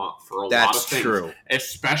you want for a lot of things. That's true,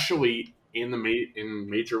 especially in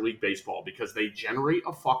Major League Baseball because they generate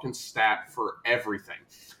a fucking stat for everything.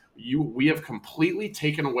 We have completely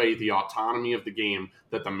taken away the autonomy of the game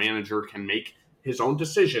that the manager can make his own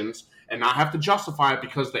decisions and not have to justify it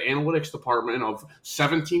because the analytics department of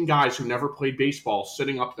 17 guys who never played baseball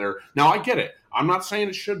sitting up there. Now, I get it. I'm not saying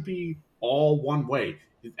it should be all one way.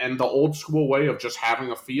 And the old school way of just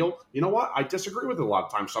having a feel, you know what? I disagree with it a lot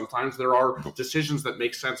of times. Sometimes there are decisions that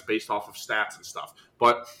make sense based off of stats and stuff.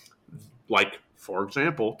 But, like, for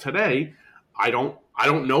example, today, I don't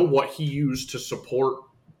know what he used to support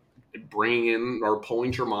bringing in or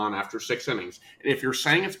pulling Germán after 6 innings. And if you're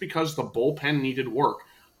saying it's because the bullpen needed work,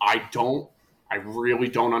 I really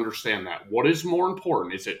don't understand that. What is more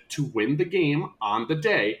important? Is it to win the game on the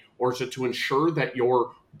day, or is it to ensure that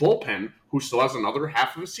your bullpen, who still has another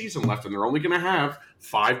half of a season left and they're only going to have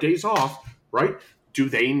 5 days off, right?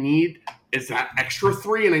 Is that extra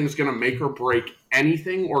 3 innings going to make or break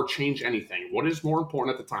anything or change anything? What is more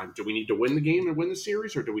important at the time? Do we need to win the game and win the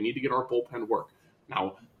series, or do we need to get our bullpen work?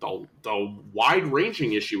 Now, the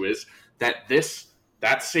wide-ranging issue is that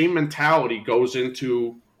that same mentality goes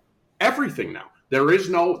into everything now. There is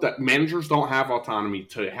that managers don't have autonomy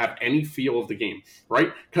to have any feel of the game,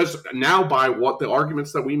 right? Because now by what the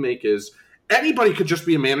arguments that we make is anybody could just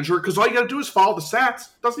be a manager because all you got to do is follow the stats.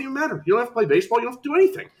 Doesn't even matter. You don't have to play baseball. You don't have to do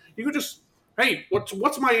anything. You could just, hey,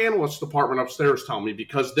 what's my analyst department upstairs telling me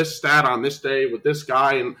because this stat on this day with this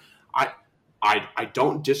guy, and I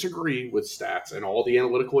don't disagree with stats and all the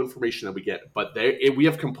analytical information that we get, but we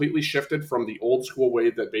have completely shifted from the old school way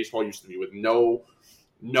that baseball used to be with no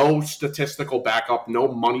statistical backup, no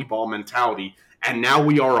money ball mentality, and now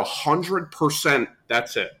we are 100%.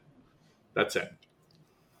 That's it.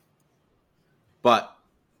 But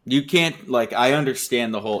you can't, I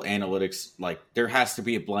understand the whole analytics. There has to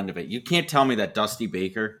be a blend of it. You can't tell me that Dusty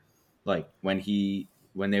Baker, when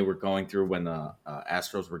they were going through when the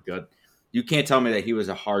Astros were good, you can't tell me that he was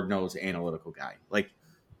a hard-nosed analytical guy.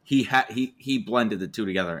 He blended the two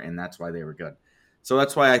together, and that's why they were good. So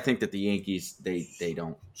that's why I think that the Yankees, they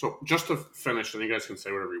don't. So just to finish, and you guys can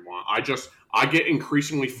say whatever you want. I get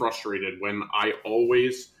increasingly frustrated when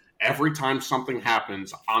every time something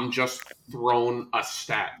happens, I'm just thrown a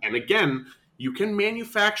stat. And again, you can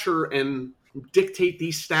manufacture and dictate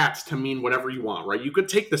these stats to mean whatever you want, right? You could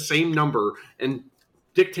take the same number and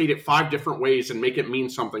dictate it 5 different ways and make it mean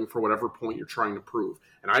something for whatever point you're trying to prove.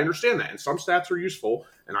 And I understand that. And some stats are useful,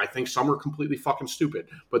 and I think some are completely fucking stupid.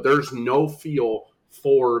 But there's no feel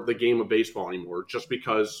for the game of baseball anymore just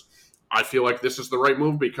because I feel like this is the right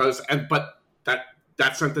move but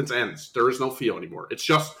that sentence ends. There is no feel anymore. It's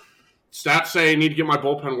just stats say I need to get my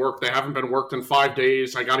bullpen work. They haven't been worked in 5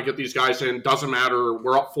 days. I got to get these guys in. Doesn't matter.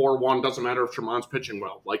 We're up 4-1. Doesn't matter if Tremon's pitching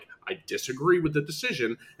well. I disagree with the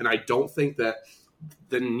decision, and I don't think that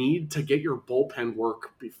the need to get your bullpen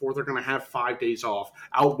work before they're going to have 5 days off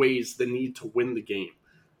outweighs the need to win the game,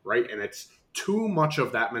 right? And it's too much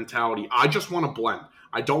of that mentality. I just want to blend.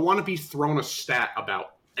 I don't want to be thrown a stat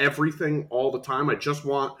about everything all the time. I just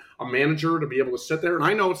want a manager to be able to sit there. And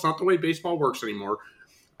I know it's not the way baseball works anymore.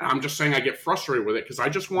 I'm just saying I get frustrated with it because I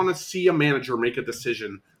just want to see a manager make a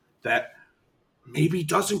decision that maybe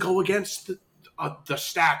doesn't go against the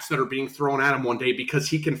stats that are being thrown at him one day because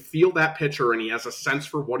he can feel that pitcher and he has a sense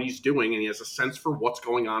for what he's doing and he has a sense for what's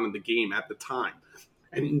going on in the game at the time.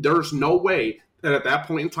 And there's no way that at that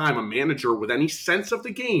point in time, a manager with any sense of the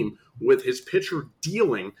game with his pitcher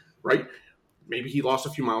dealing, right? Maybe he lost a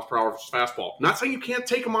few miles per hour of his fastball. Not saying you can't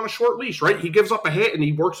take him on a short leash, right? He gives up a hit and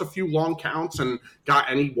he works a few long counts and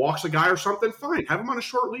he walks a guy or something. Fine, have him on a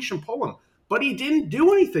short leash and pull him. But he didn't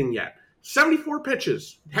do anything yet. 74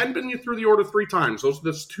 pitches. Hadn't been through the order 3 times. Those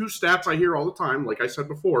are the 2 stats I hear all the time, like I said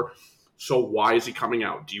before. So why is he coming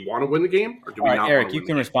out? Do you want to win the game? Or do we not Eric, want to you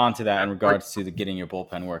can respond to that in regards to getting your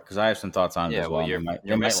bullpen work, because I have some thoughts on it as well.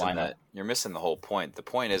 You're missing the whole point. The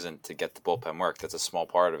point isn't to get the bullpen work. That's a small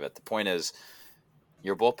part of it. The point is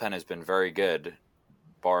your bullpen has been very good,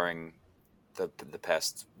 barring the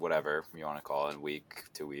past, whatever you want to call it, week,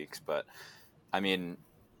 2 weeks. But, I mean,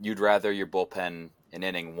 you'd rather your bullpen in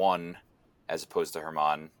inning 1 as opposed to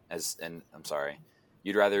Germán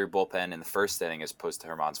you'd rather your bullpen in the first inning as opposed to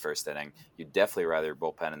Germán's first inning. You'd definitely rather your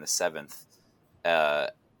bullpen in the 7th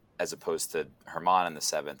as opposed to Germán in the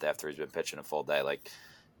 7th after he's been pitching a full day.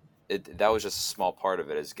 That was just a small part of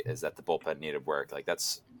it is that the bullpen needed work.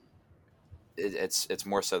 It's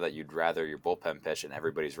more so that you'd rather your bullpen pitch and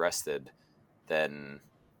everybody's rested than.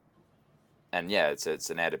 And yeah, it's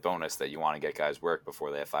an added bonus that you want to get guys work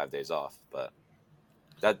before they have 5 days off, but.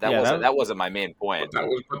 That wasn't my main point.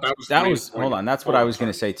 That was hold on. That's what I was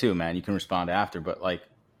going to say too, man. You can respond after, but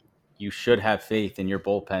you should have faith in your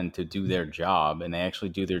bullpen to do their job, and they actually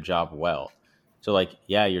do their job well. So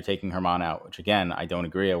you're taking Germán out, which again, I don't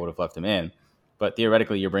agree. I would have left him in, but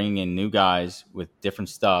theoretically, you're bringing in new guys with different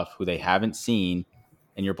stuff who they haven't seen,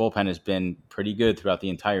 and your bullpen has been pretty good throughout the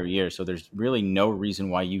entire year. So there's really no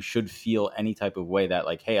reason why you should feel any type of way that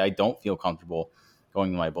hey, I don't feel comfortable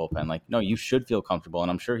going to my bullpen. No, you should feel comfortable. And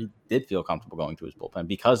I'm sure he did feel comfortable going to his bullpen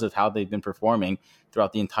because of how they've been performing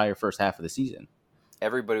throughout the entire first half of the season.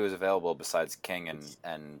 Everybody was available besides King,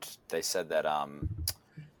 and they said that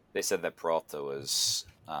Peralta was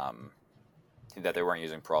that they weren't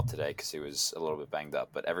using Peralta today because he was a little bit banged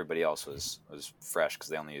up, but everybody else was fresh because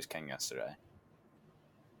they only used King yesterday.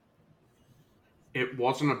 It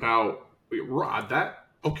wasn't about that.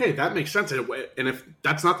 Okay, that makes sense. And if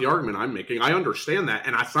that's not the argument I'm making, I understand that.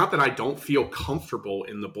 And it's not that I don't feel comfortable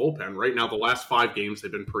in the bullpen. Right now, the last 5 games,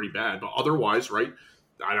 they've been pretty bad. But otherwise, right,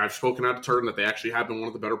 I've spoken out of turn that they actually have been one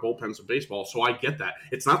of the better bullpens of baseball. So I get that.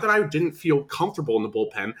 It's not that I didn't feel comfortable in the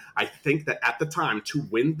bullpen. I think that at the time, to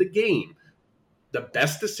win the game, the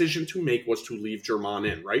best decision to make was to leave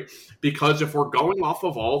Germán in, right? Because if we're going off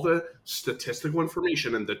of all the statistical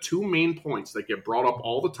information, and the two main points that get brought up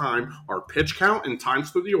all the time are pitch count and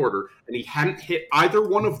times through the order, and he hadn't hit either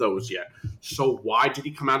one of those yet. So why did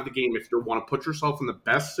he come out of the game? If you want to put yourself in the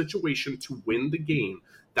best situation to win the game,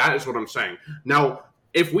 that is what I'm saying. Now,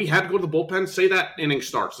 if we had to go to the bullpen, say that inning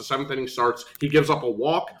starts, the 7th inning starts, he gives up a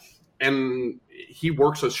walk, and he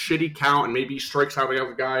works a shitty count, and maybe he strikes out the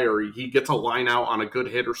other guy, or he gets a line out on a good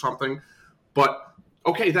hit or something. But,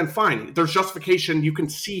 okay, then fine. There's justification. You can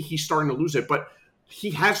see he's starting to lose it. But he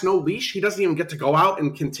has no leash. He doesn't even get to go out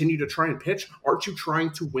and continue to try and pitch. Aren't you trying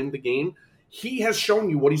to win the game? He has shown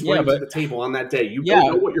you what he's bringing to the table on that day. You don't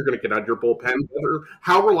know what you're going to get out of your bullpen. Whether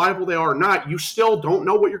how reliable they are or not, you still don't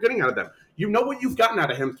know what you're getting out of them. You know what you've gotten out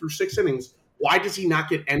of him through 6 innings. Why does he not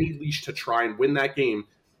get any leash to try and win that game?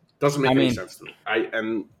 Doesn't make any sense to me.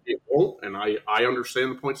 And it won't. And I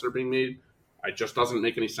understand the points that are being made. It just doesn't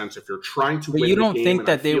make any sense if you're trying to win the game. But you don't think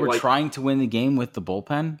that they were trying to win the game with the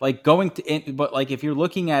bullpen? But if you're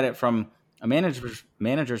looking at it from a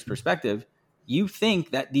manager's perspective, you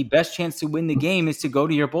think that the best chance to win the game is to go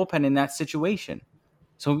to your bullpen in that situation.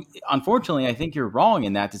 So unfortunately, I think you're wrong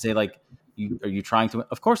in that to say, like, are you trying to?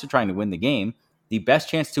 Of course, you're trying to win the game. The best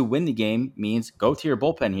chance to win the game means go to your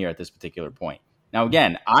bullpen here at this particular point. Now,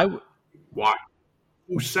 again, why?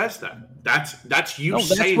 Who says that? That's you saying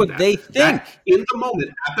that. That's what they think. That in the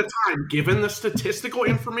moment, at the time, given the statistical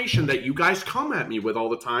information that you guys come at me with all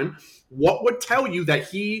the time, what would tell you that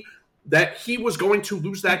he was going to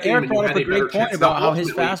lose that game? Eric brought up a great point about how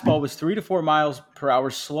his fastball was 3 to 4 miles per hour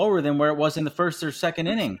slower than where it was in the first or second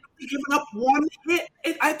inning. He giving up one hit.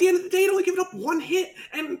 At the end of the day, he'd only given up one hit,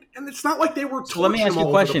 and it's not like they were. So let me ask you a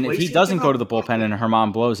question: if he doesn't go to the bullpen and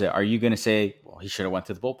Germán blows it, are you going to say, "Well, he should have went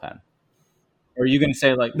to the bullpen"? Or are you going to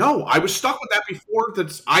say, like... No, I was stuck with that before.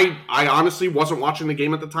 I honestly wasn't watching the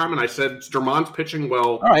game at the time, and I said, Germán's pitching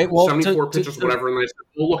well. All right, well, 74 pitches, whatever, and I said,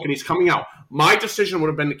 well, look, and he's coming out. My decision would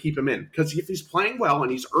have been to keep him in, because if he's playing well and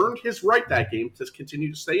he's earned his right that game to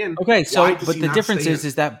continue to stay in, okay, so, but the difference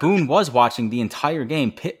is that Boone was watching the entire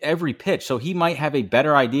game, every pitch, so he might have a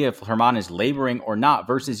better idea if Germán is laboring or not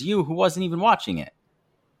versus you, who wasn't even watching it.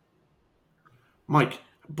 Mike,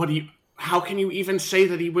 but how can you even say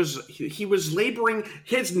that he was laboring?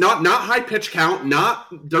 His not high pitch count,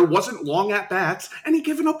 there wasn't long at bats, and he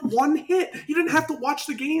given up one hit. You didn't have to watch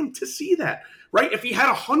the game to see that, right? If he had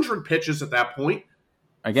 100 pitches at that point,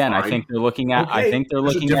 again, fine. I think they're looking at. Okay. I think they're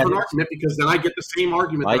looking at a different argument, because then I get the same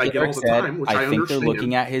argument that I get all the time, which I think they're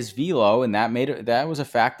looking at his velo, and that was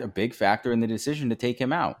a big factor in the decision to take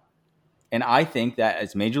him out. And I think that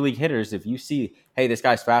as major league hitters, if you see, hey, this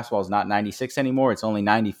guy's fastball is not 96 anymore, it's only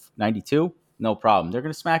 90, 92, no problem. They're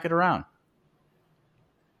going to smack it around.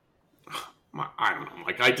 I don't know.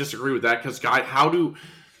 Like, I disagree with that, because, the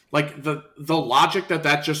logic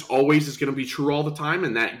that just always is going to be true all the time,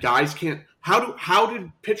 and that guys can't. How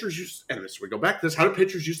did pitchers use, and this we go back to this, how did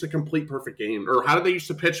pitchers used to complete perfect game, or how did they used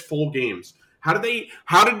to pitch full games? How did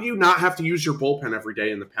you not have to use your bullpen every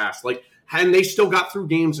day in the past? And they still got through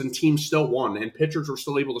games and teams still won, and pitchers were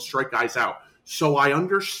still able to strike guys out. So I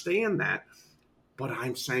understand that, but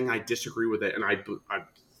I'm saying I disagree with it, and I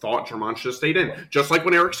thought Germán should have stayed in. Just like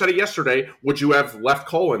when Eric said it yesterday, would you have left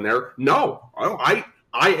Cole in there? No.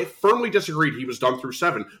 I firmly disagreed he was done through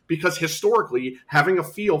 7, because historically, having a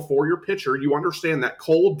feel for your pitcher, you understand that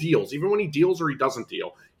Cole deals, even when he deals or he doesn't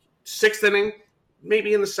deal. 6th inning,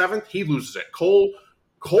 maybe in the 7th, he loses it. Cole,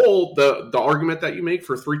 the argument that you make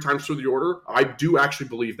for 3 times through the order, I do actually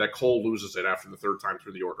believe that Cole loses it after the 3rd time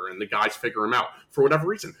through the order, and the guys figure him out for whatever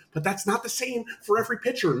reason. But that's not the same for every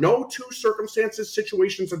pitcher. No two circumstances,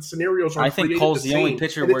 situations, and scenarios are. I think Cole's the only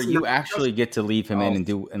pitcher where you actually get to leave him in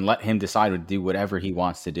and let him decide to do whatever he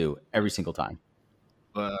wants to do every single time.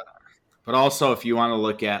 But also, if you want to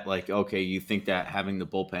look at, okay, you think that having the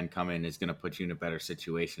bullpen come in is going to put you in a better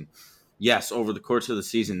situation. Yes, over the course of the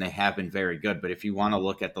season, they have been very good. But if you want to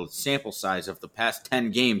look at the sample size of the past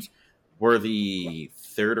 10 games, we're the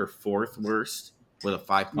 3rd or 4th worst with a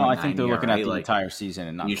 5.9. No, I think they're looking at the entire season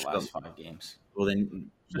and not the last 5 games. Well,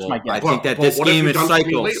 then, I think that this game is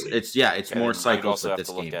cycles. It's more cycles with this game. You also have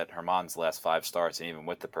to look at Germán's last 5 starts, and even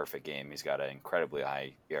with the perfect game, he's got an incredibly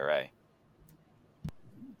high ERA.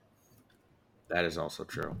 That is also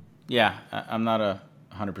true. Yeah, I'm not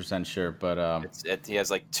 100% sure, but he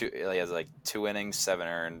has 2 innings, 7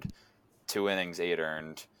 earned, 2 innings, 8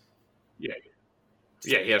 earned. Yeah,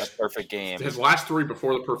 he has a perfect game. His last 3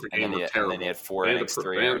 before the perfect game were terrible. And then he had 4 innings,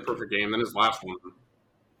 3 earned. The perfect game. Then his last one.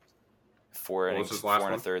 4 innings, 4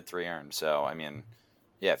 and a third, 3 earned. So I mean,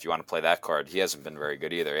 yeah, if you want to play that card, he hasn't been very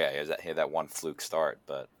good either. Yeah, he had that one fluke start,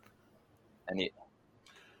 but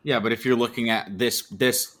Yeah, but if you're looking at this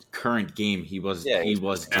current game, he was Yeah, he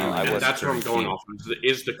was dealing And with that's what I'm current going game. off of,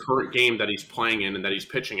 is the current game that he's playing in and that he's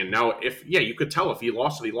pitching in. Now, you could tell if he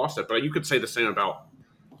lost it, but you could say the same about,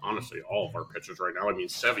 honestly, all of our pitchers right now. I mean,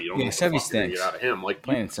 Sevy, you don't know what the fuck you're going to get out of him. Like,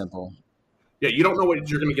 Plain and simple. yeah, you don't know what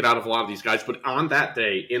you're going to get out of a lot of these guys, but on that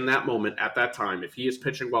day, in that moment, at that time, if he is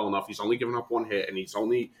pitching well enough, he's only giving up one hit, and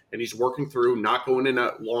he's working through, not going in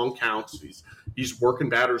at long counts. He's working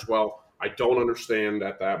batters well. I don't understand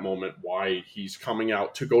at that moment why he's coming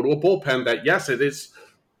out to go to a bullpen that, yes, it is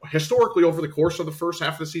historically over the course of the first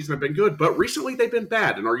half of the season have been good, but recently they've been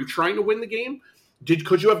bad. And are you trying to win the game?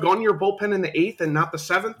 Could you have gone to your bullpen in the 8th and not the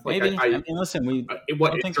 7th? Like, Maybe. I mean, listen, if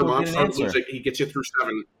Germán starts losing, he gets you through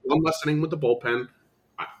 7. One less inning with the bullpen.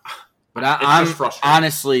 But I'm just frustrated.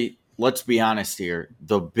 Honestly, let's be honest here.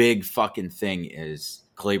 The big fucking thing is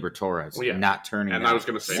Gleyber Torres not turning. And I was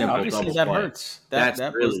going to say, obviously that hurts.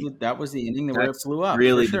 That was the inning where it flew up.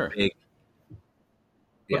 Really, for sure. the big.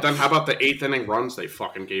 But then how about the 8th inning runs they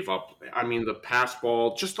fucking gave up? I mean, the pass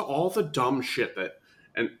ball, just all the dumb shit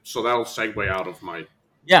and so that'll segue out of my.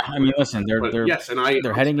 Yeah, I mean, listen,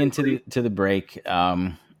 they're heading into the break.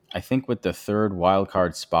 I think with the third wild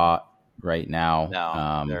card spot right now.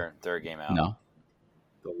 No, they're a game out. No,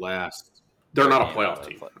 they're not a playoff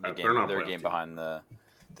team. They're a game behind the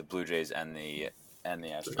Blue Jays and the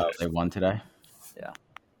Astros. They won today. Yeah.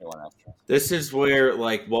 This is where,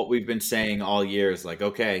 like, what we've been saying all year is like,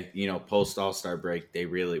 okay, post All-Star break,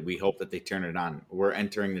 we hope that they turn it on. We're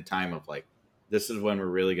entering the time of, like, this is when we're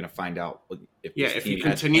really going to find out if you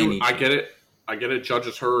continue. I get it. Judge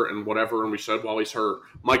is hurt and whatever, and we said while he's hurt,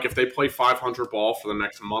 Mike. If they play 500 ball for the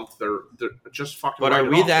next month, they're just fucking. But are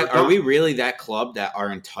we really that club that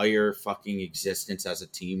our entire fucking existence as a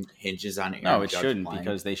team hinges on? Aaron No, it Judge shouldn't, playing?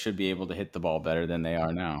 because they should be able to hit the ball better than they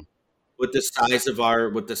are now. With the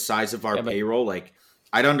size of our payroll, like,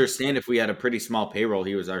 I'd understand if we had a pretty small payroll.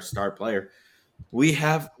 He was our star player. We're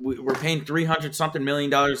paying $300-something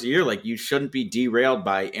million a year. Like, you shouldn't be derailed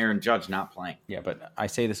by Aaron Judge not playing. Yeah, but I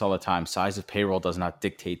say this all the time. Size of payroll does not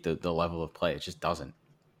dictate the level of play. It just doesn't.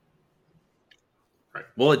 Right.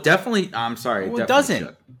 Well, it definitely. I'm sorry. It doesn't.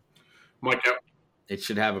 Should. Mike, it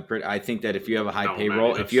should have a pretty. I think that if you have a high No,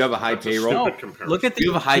 payroll, man, if you have a high payroll, look at the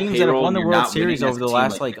you have a high teams that have payroll won the and you're World not Series winning over as a the team,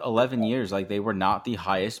 last like 11 years. Like, they were not the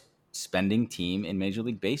highest spending team in Major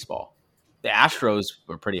League Baseball. The Astros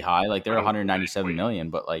were pretty high. Like, they're 197 million,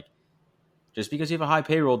 but like, just because you have a high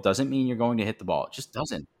payroll doesn't mean you're going to hit the ball. It just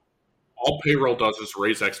doesn't. All payroll does is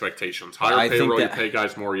raise expectations. Higher payroll, you pay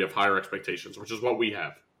guys more, you have higher expectations, which is what we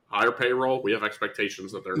have. Higher payroll, we have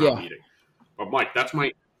expectations that they're not meeting. But Mike, that's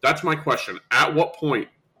my question. At what point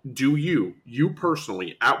do you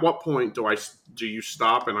personally, at what point do you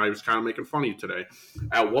stop? And I was kind of making fun of you today.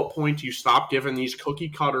 At what point do you stop giving these cookie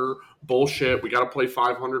cutter bullshit? We got to play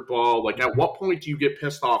 500 ball. Like, at what point do you get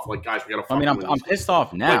pissed off? Like, guys, we got to. I mean, I'm pissed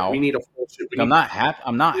off now. Like, we need a full suit. I'm not happy.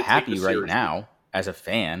 I'm not happy right now as a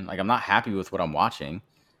fan. Like, I'm not happy with what I'm watching.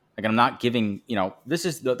 Like, I'm not giving. This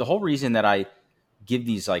is the whole reason that I give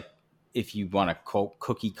these, like, if you want to quote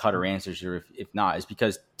cookie cutter answers, or if not, is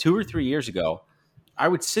because 2 or 3 years ago, I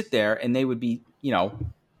would sit there and they would be,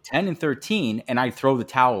 10 and 13, and I'd throw the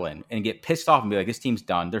towel in and get pissed off and be like, this team's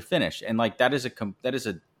done. They're finished. And like, that is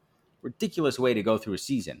a ridiculous way to go through a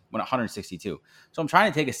season when 162. So I'm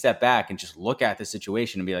trying to take a step back and just look at the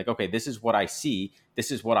situation and be like, okay, this is what I see. This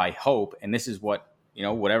is what I hope. And this is what,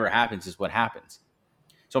 whatever happens is what happens.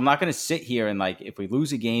 So I'm not going to sit here and, like, if we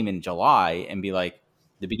lose a game in July and be like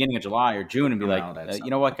the beginning of July or June and be you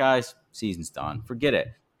know what, guys, season's done. Forget it.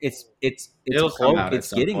 It's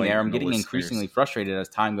getting there. I'm getting increasingly frustrated as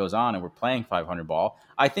time goes on, and we're playing 500 ball.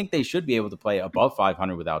 I think they should be able to play above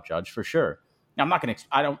 500 without Judge for sure. Now,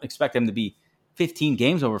 I don't expect them to be 15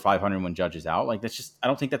 games over 500 when Judge is out. Like, I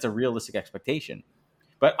don't think that's a realistic expectation.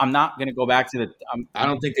 But I'm not going to go back to I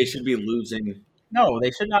don't think they should be losing. No, they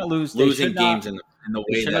should not lose. Losing games in the way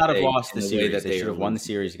they should that not have lost the series. They should have won the losing.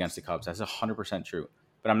 series against the Cubs. That's 100% true.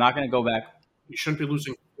 But I'm not going to go back. You shouldn't be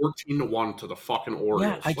losing 14-1 to the fucking Orioles.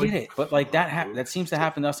 Yeah, I get it. But like, that seems to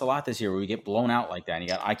happen to us a lot this year, where we get blown out like that. And you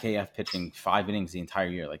got IKF pitching 5 innings the entire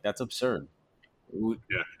year. Like, that's absurd. Yeah,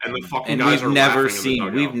 and the fucking guys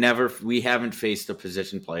we haven't faced a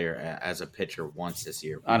position player as a pitcher once this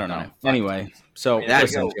year. I don't know. Anyway, so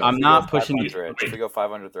listen, I'm not pushing you. If we go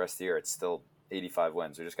 500 the rest of the year, it's still 85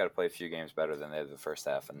 wins. We just got to play a few games better than they did the first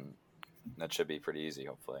half, and that should be pretty easy,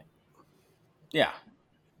 hopefully. Yeah.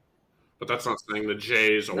 But that's not saying the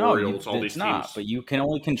Jays, Orioles, all these teams. But you can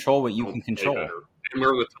only control what you can control. You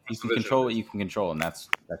can control what you can control, and that's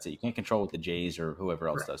it. You can't control what the Jays or whoever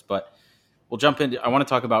else does. But we'll jump into. I want to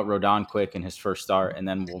talk about Rodon quick and his first start, and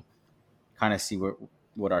then we'll kind of see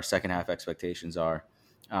what our second half expectations are.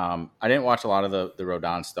 I didn't watch a lot of the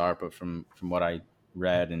Rodon start, but from what I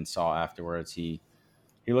read and saw afterwards, he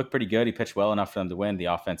looked pretty good. He pitched well enough for them to win. The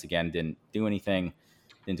offense again didn't do anything,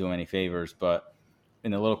 didn't do him any favors. But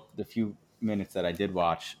in the few minutes that I did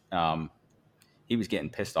watch, he was getting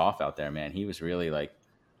pissed off out there, man. He was really like,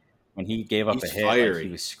 when he gave up a hit, like, he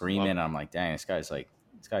was screaming. I'm like, dang, this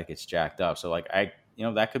guy gets jacked up. So like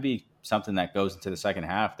that could be something that goes into the second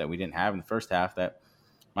half that we didn't have in the first half that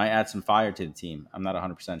might add some fire to the team. I'm not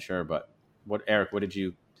 100% sure, but Eric, what did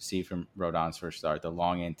you see from Rodon's first start, the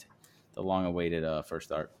long-awaited first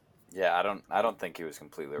start? Yeah, I don't think he was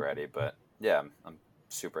completely ready, but yeah, I'm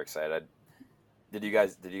super excited. Did you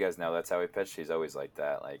guys know that's how he pitched? He's always like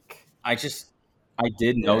that. Like, I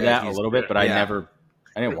did know that a little bit, but I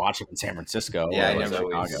didn't watch him in San Francisco. Yeah, I never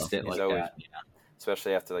always Chicago. like that. Yeah.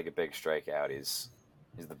 Especially after like a big strikeout, he's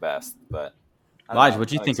the best. But Elijah, what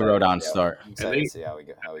do you think of Rodon's start? I'm excited to see how he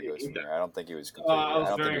goes from there. I don't think he was completely. I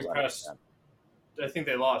was very impressed. I think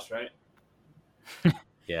they lost, right?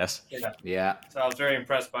 Yes. Yeah. So I was very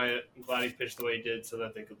impressed by it. I'm glad he pitched the way he did so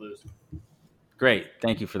that they could lose. Great.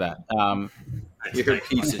 Thank you for that. You're a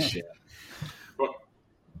piece of shit. But,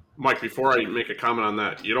 Mike, before I make a comment on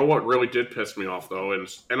that, you know what really did piss me off, though,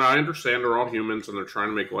 and I understand they're all humans and they're trying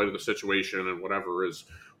to make light of the situation and whatever, is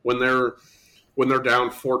when they're down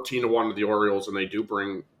 14-1 to the Orioles and they do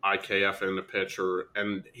bring IKF in to pitch,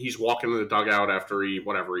 and he's walking in the dugout after he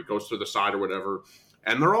goes to the side or whatever,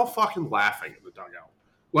 and they're all fucking laughing in the dugout.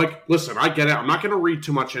 Like, listen, I get it. I'm not going to read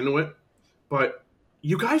too much into it, but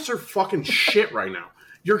you guys are fucking shit right now.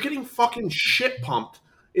 You're getting fucking shit pumped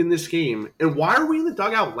in this game, and why are we in the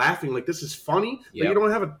dugout laughing like this is funny? Yep.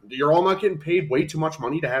 That you're all not getting paid way too much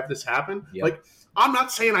money to have this happen. Yep. Like, I'm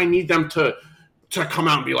not saying I need them to come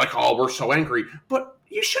out and be like, oh, we're so angry, but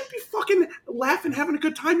you should be fucking laughing, having a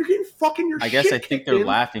good time. You're getting fucking your shit. I guess I think they're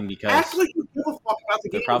laughing because act like you give a fuck about the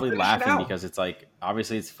game. They're probably laughing because it's like,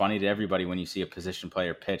 obviously it's funny to everybody when you see a position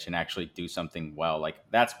player pitch and actually do something well. Like,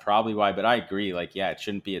 that's probably why. But I agree. Like, yeah, it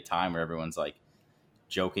shouldn't be a time where everyone's like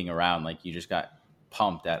joking around. Like, you just got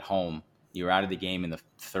pumped at home. You were out of the game in the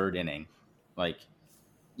third inning. Like,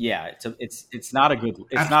 yeah, it's not a good look.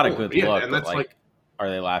 And but like, are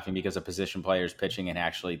they laughing because a position player is pitching and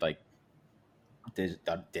actually like did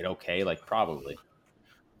okay? Like, probably.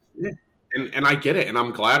 Yeah. And I get it, and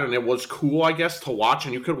I'm glad, and it was cool, I guess, to watch.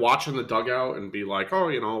 And you could watch in the dugout and be like, "Oh,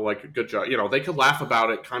 like, good job." They could laugh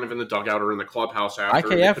about it, kind of in the dugout or in the clubhouse after.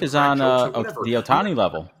 IKF is on the Ohtani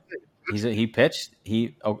level. He pitched.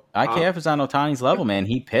 IKF is on Ohtani's level, man.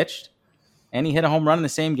 He pitched, and he hit a home run in the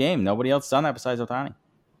same game. Nobody else done that besides Ohtani.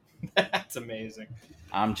 That's amazing.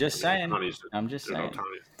 I'm just saying. I mean, it's happened.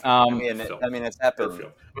 I don't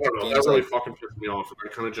know. That really fucking pissed me off.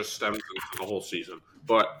 It kind of just stems into the whole season.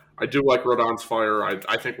 But I do like Rodon's fire.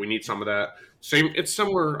 I think we need some of that. It's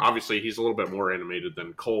similar. Obviously, he's a little bit more animated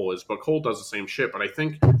than Cole is, but Cole does the same shit. But I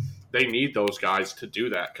think they need those guys to do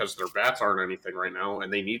that because their bats aren't anything right now,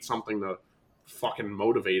 and they need something to fucking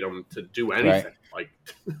motivate them to do anything. Right.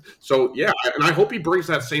 Like, so yeah, and I hope he brings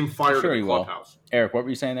that same fire to the clubhouse. Eric, what were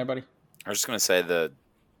you saying there, buddy? I was just going to say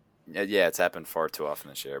it's happened far too often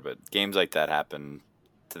this year, but games like that happen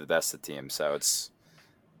to the best of teams. So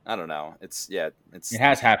I don't know. It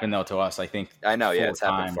has happened though to us. I think. I know. Yeah, it's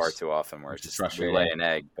happened far too often where it's just frustrating. We lay an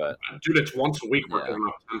egg, but dude, it's once a week we're giving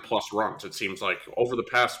up 10+ runs. It seems like over the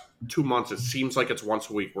past 2 months, it seems like it's once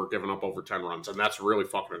a week we're giving up over 10 runs, and that's really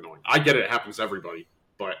fucking annoying. I get it happens to everybody,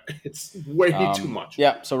 but it's way too much.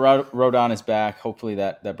 Yeah. So Rodon is back. Hopefully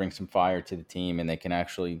that brings some fire to the team, and they can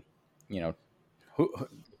actually, the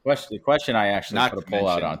question I actually put a poll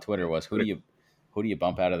out on Twitter was who do you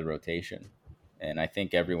bump out of the rotation? And I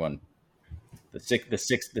think everyone, the six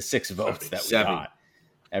votes that we got,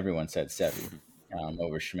 everyone said Sevy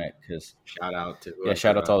over Schmidt because shout out to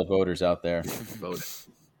all the voters out there.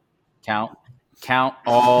 Count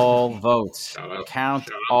all votes. Count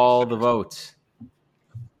all the votes.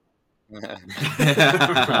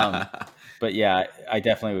 But yeah, I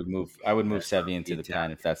definitely would move. I would move Sevy into the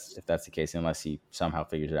pen if that's the case, unless he somehow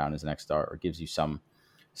figures it out in his next start or gives you some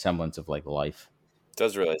semblance of like life. It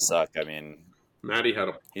does really suck. I mean, Matty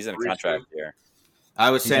he's in a contract year. I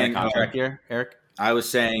was saying contract year, Eric. I was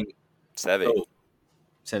saying Sevy.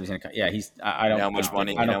 Sevy's in a he's. I don't know how much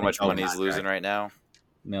money. You know how much money he's losing right now.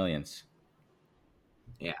 Millions.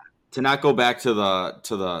 Yeah. To not go back to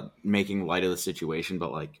the making light of the situation,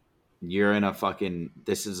 but like you're in a fucking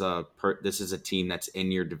this is a team that's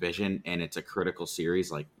in your division and it's a critical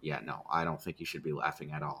series. Like, yeah, no, I don't think you should be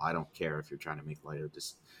laughing at all. I don't care if you're trying to make light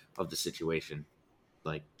of the situation.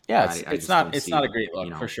 Like, Yeah, I it's just don't it's see not a great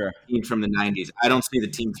look for sure. Teams from the '90s. I don't see the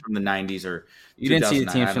teams from the '90s or You didn't see the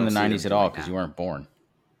 2009. teams I from the don't see them '90s at all doing because that. you weren't born.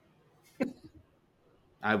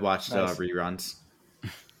 I watched Nice. reruns.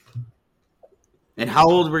 And how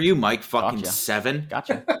old were you, Mike? Fucking Gotcha. 7?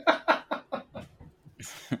 Gotcha.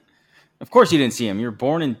 Of course you didn't see him. You were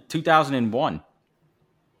born in 2001.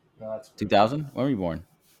 No, that's 2000? When were you born?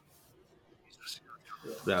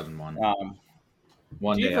 2001.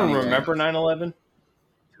 Do you even remember 9/11?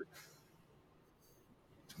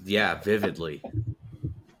 Yeah, vividly.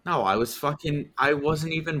 No, I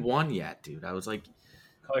wasn't even 1 yet, dude. I was like,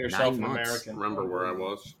 Call yourself 9 an months. American. Remember where I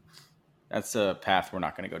was? That's a path we're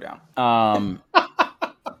not going to go down.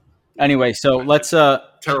 Anyway, so let's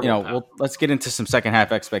let's get into some second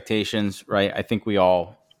half expectations, right? I think we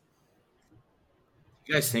all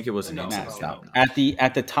you guys think it was an No, easy no. stop. at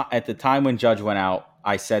the time when Judge went out,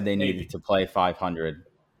 I said they needed to play 500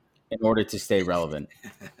 in order to stay relevant,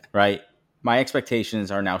 right? My expectations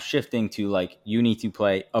are now shifting to like you need to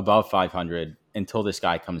play above 500 until this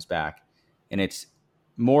guy comes back, and it's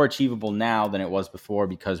more achievable now than it was before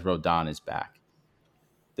because Rodon is back.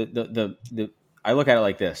 I look at it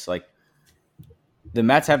like this: like the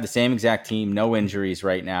Mets have the same exact team, no injuries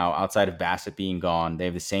right now, outside of Bassett being gone. They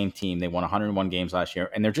have the same team. They won 101 games last year,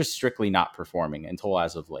 and they're just strictly not performing until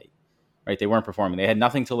as of late. Right? They weren't performing. They had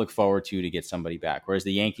nothing to look forward to get somebody back. Whereas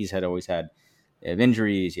the Yankees had always had they have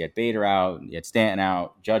injuries. You had Bader out, you had Stanton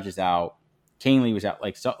out, Judge is out, Canely was out.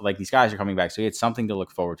 Like these guys are coming back, so he had something to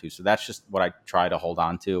look forward to. So that's just what I try to hold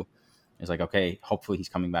on to. It's like, okay, hopefully he's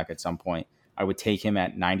coming back at some point. I would take him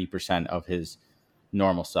at 90% of his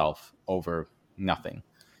normal self over nothing.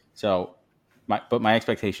 So, my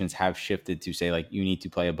expectations have shifted to say like you need to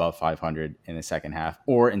play above 500 in the second half,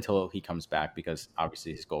 or until he comes back, because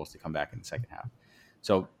obviously his goal is to come back in the second half.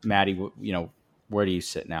 So, Maddie, where do you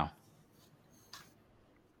sit now?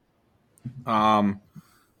 I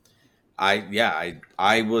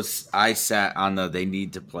sat on they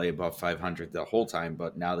need to play above 500 the whole time,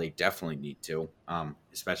 but now they definitely need to,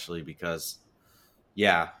 especially because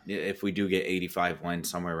if we do get 85 wins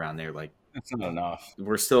somewhere around there, like That's not enough.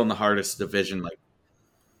 we're still in the hardest division. Like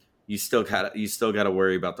you still got to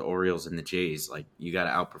worry about the Orioles and the Jays. Like you got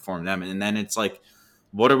to outperform them, and then it's like,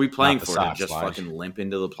 what are we playing for? Sox, to just Lige. fucking limp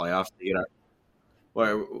into the playoffs to get our?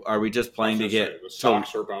 Or are we just playing to get the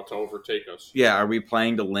Sox are about to overtake us? Yeah, are we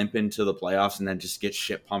playing to limp into the playoffs and then just get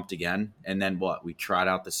shit pumped again? And then what? We trot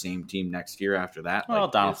out the same team next year after that? Well,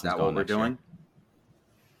 like, Donaldson's is that going what we're next year. doing?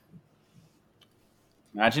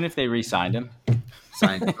 Imagine if they re-signed him.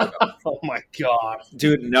 Signed. Oh my god,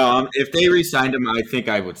 Dude, no. If they re-signed him, I think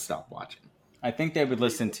I would stop watching. I think they would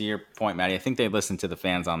listen to your point, Maddie. I think they'd listen to the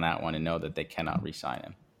fans on that one and know that they cannot re-sign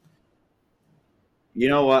him. You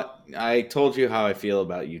know what? I told you how I feel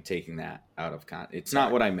about you taking that out of context. It's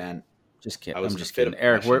not what I meant. Just kidding. I was I'm in a just fit kidding. of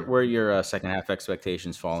Eric, where passion. are your second half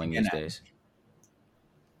expectations falling these days?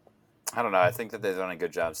 I don't know. I think that they've done a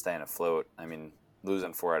good job staying afloat. I mean,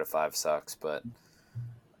 losing 4 out of 5 sucks, but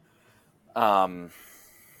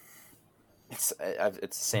it's the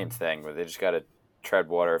same thing. Where they just got to tread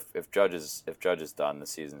water. If Judge is done, the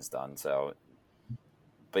season's done. So,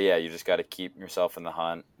 but yeah, you just got to keep yourself in the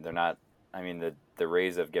hunt. They're not. I mean, the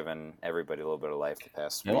Rays have given everybody a little bit of life the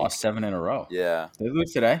past They week. lost 7 in a row. Yeah. Did they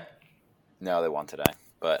lose today? No, they won today.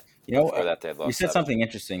 But before that, they had lost you said 7. something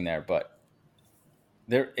interesting there, but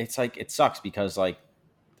it's like it sucks because like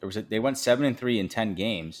they went 7-3 in 10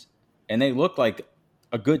 games, and they looked like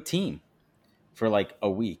a good team for like a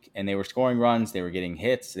week, and they were scoring runs, they were getting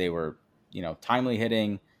hits, they were timely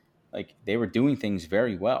hitting, like they were doing things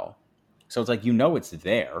very well. So it's like it's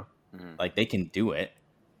there, like they can do it.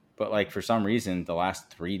 But like for some reason, the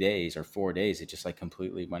last 3 days or 4 days, it just like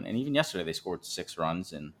completely went. And even yesterday, they scored 6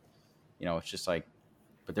 runs, and it's just like.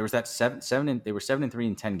 But there was that 7 and they were 7-3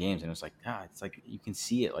 in 10 games, and it was like, it's like you can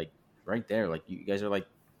see it like right there. Like you guys are like,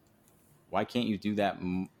 why can't you do that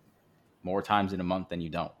more times in a month than you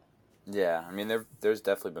don't? Yeah, I mean, there's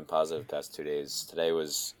definitely been positive the past 2 days. Today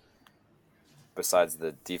was, besides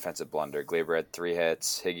the defensive blunder, Glaber had 3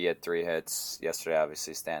 hits, Higgy had 3 hits. Yesterday,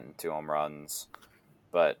 obviously, Stanton 2 home runs,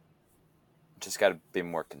 but just got to be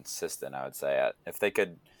more consistent, I would say. If they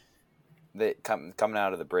could, coming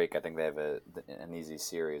out of the break, I think they have an easy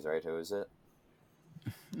series, right? Who is it?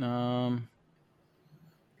 Yeah,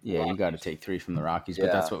 you got to take 3 from the Rockies,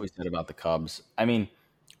 but that's what we said about the Cubs. I mean,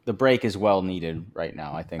 the break is well needed right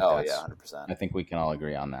now. I think. 100%. I think we can all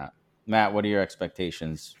agree on that. Matt, what are your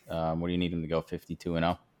expectations? What do you need them to go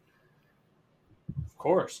 52-0? of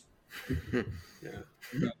course. Yeah.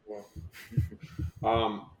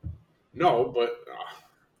 No, but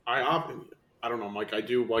I don't know, Mike. I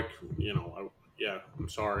do like Yeah, I'm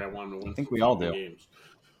sorry. I want them to win. I think we all do. Games.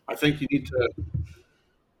 I think you need to.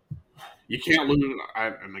 You can't lose.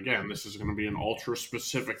 And again, this is going to be an ultra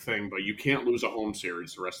specific thing, but you can't lose a home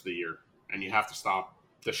series the rest of the year, and you have to stop.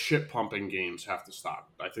 The shit pumping games have to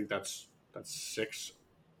stop. I think that's 6.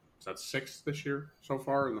 Is that 6 this year so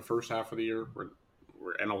far in the first half of the year?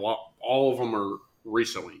 And all of them are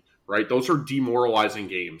recently, right? Those are demoralizing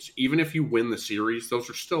games. Even if you win the series, those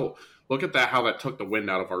are still. Look at that, how that took the wind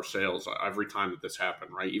out of our sails every time that this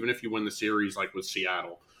happened, right? Even if you win the series like with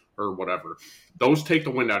Seattle or whatever, those take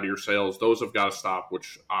the wind out of your sails. Those have got to stop,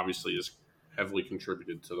 which obviously is heavily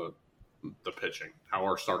contributed to the pitching, how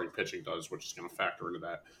our starting pitching does, which is going to factor into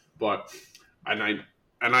that. But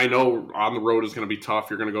and I know on the road is going to be tough.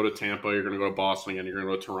 You're going to go to Tampa, you're going to go to Boston, and you're going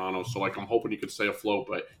to go to Toronto. So like I'm hoping you could stay afloat,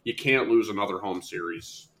 but you can't lose another home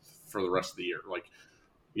series for the rest of the year. Like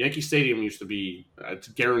Yankee Stadium used to be, it's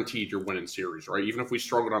guaranteed you're winning series, right? Even if we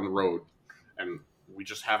struggled on the road, and we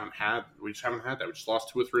just haven't had that. We just lost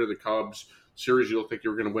 2 or 3 to the Cubs. Series you look like you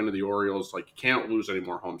were going to win to the Orioles. Like you can't lose any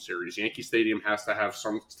more home series. Yankee Stadium has to have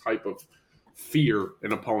some type of fear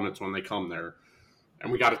in opponents when they come there,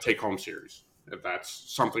 and we got to take home series. If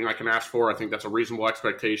that's something I can ask for, I think that's a reasonable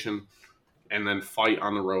expectation. And then fight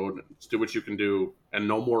on the road. Let's do what you can do, and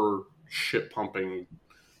no more shit pumping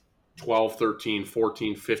 12, 13,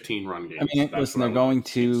 14, 15 run games. I mean, listen, they're going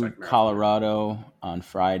to Colorado on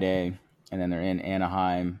Friday, and then they're in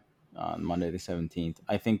Anaheim on Monday the 17th.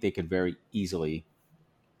 I think they could very easily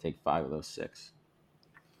take 5 of those 6.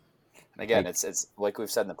 And again, it's like we've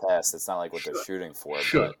said in the past, it's not like what they're shooting for,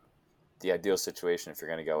 but the ideal situation if you're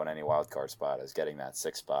going to go in any wild card spot is getting that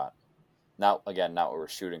 6th spot. Not what we're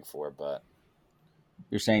shooting for, but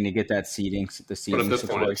you're saying to get that seeding situation.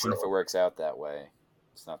 If it works out that way,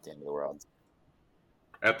 it's not the end of the world.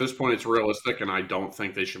 At this point, it's realistic, and I don't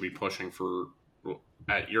think they should be pushing for.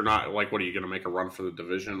 You're not like, what are you going to make a run for the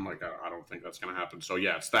division? Like, I don't think that's going to happen. So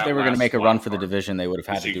yeah, it's that. If they were going to make a run for the division, they would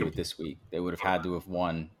have had to do it this week. They would have had to have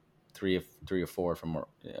won 3 or 4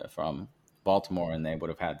 from Baltimore, and they would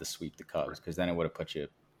have had to sweep the Cubs because then it would have put you.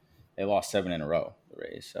 They lost 7 in a row, the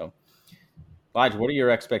Rays. So, Elijah, what are your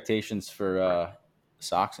expectations for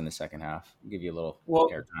Sox in the second half? I'll give you a little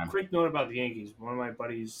airtime. Quick note about the Yankees. One of my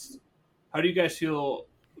buddies. How do you guys feel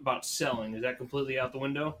about selling? Is that completely out the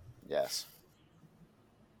window? Yes.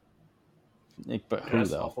 But who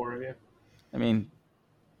though? All 4 of you. I mean,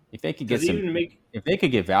 if they could get if they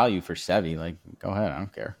could get value for Sevy, like, go ahead. I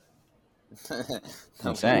don't care.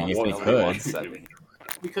 I'm saying if they could.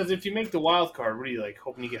 Because if you make the wild card, what are you like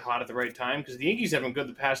hoping you get hot at the right time? Because the Yankees have been good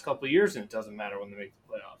the past couple of years, and it doesn't matter when they make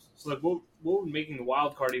the playoffs. So, like, what would making the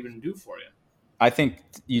wild card even do for you? I think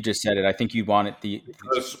you just said it. I think you'd want it.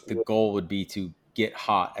 The goal would be to get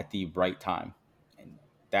hot at the right time, and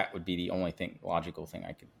that would be the only logical thing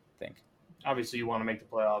I could think. Obviously, you want to make the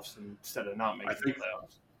playoffs instead of not making the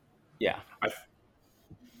playoffs. Yeah.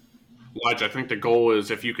 Elijah, I think the goal is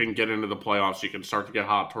if you can get into the playoffs, you can start to get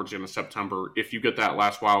hot towards the end of September. If you get that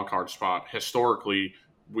last wild card spot, historically,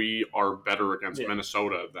 we are better against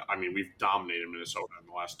Minnesota. I mean, we've dominated Minnesota in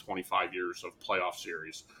the last 25 years of playoff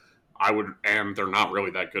series. And they're not really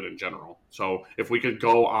that good in general. So if we could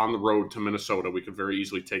go on the road to Minnesota, we could very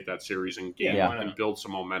easily take that series and and build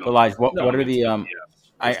some momentum. Elijah, what are the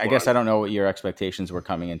I guess I don't know what your expectations were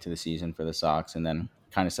coming into the season for the Sox, and then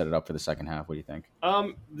kind of set it up for the second half. What do you think?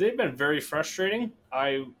 They've been very frustrating.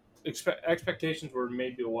 Expectations were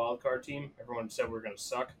maybe a wild card team. Everyone said we were going to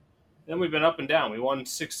suck. Then we've been up and down. We won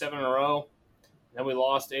 6-7 in a row. Then we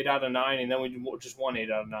lost 8 out of 9, and then we just won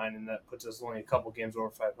 8 out of 9, and that puts us only a couple games over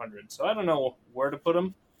 500. So I don't know where to put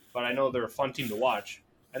them, but I know they're a fun team to watch.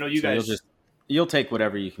 I know you guys. You'll take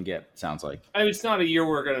whatever you can get. Sounds like. I mean, it's not a year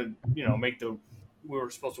we're going to we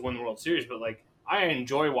were supposed to win the World Series, but like I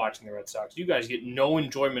enjoy watching the Red Sox. You guys get no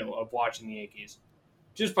enjoyment of watching the Yankees.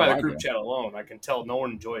 Just by the group chat alone, I can tell no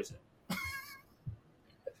one enjoys it.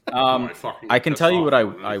 I can tell you what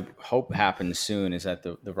I hope happens soon is that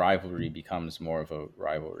the rivalry becomes more of a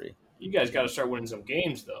rivalry. You guys got to start winning some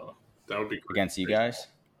games, though. That would be great. Against you guys?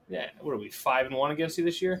 Yeah. What are we, 5-1 against you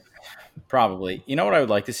this year? Probably. You know what I would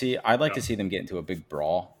like to see? I'd like to see them get into a big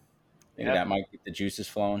brawl. Maybe that might get the juices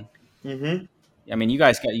flowing. Mm-hmm. I mean, you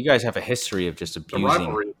guys have a history of just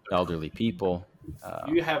abusing elderly people.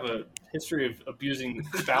 You have a history of abusing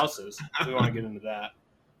spouses. We want to get into that.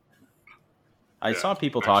 I saw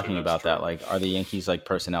people talking about that. Like, are the Yankees like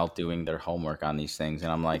personnel doing their homework on these things?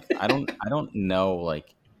 And I'm like, I don't know.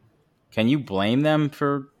 Like, can you blame them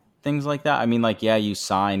for things like that? I mean, like, yeah, you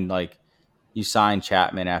signed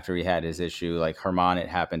Chapman after he had his issue. Like Herman, it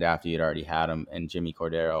happened after you'd already had him, and Jimmy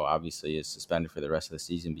Cordero obviously is suspended for the rest of the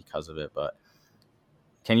season because of it. But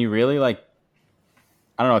can you really like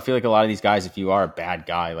I don't know. I feel like a lot of these guys, if you are a bad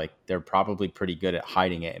guy, like they're probably pretty good at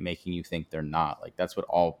hiding it and making you think they're not. Like that's what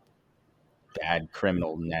all bad,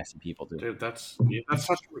 criminal, nasty people do. Dude, that's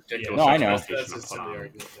such a ridiculous No, I know. expectation to put on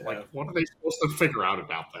them. Like, what are they supposed to figure out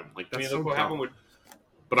about them? Like, that's so look what dumb. happened with.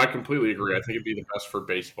 But I completely agree. I think it'd be the best for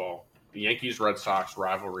baseball. The Yankees-Red Sox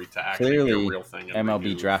rivalry to actually be a real thing. And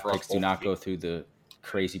MLB draft for us picks do both not to go be- through the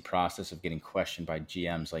crazy process of getting questioned by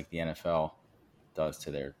GMs like the NFL does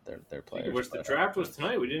to their players. Which the draft was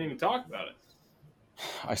tonight. We didn't even talk about it.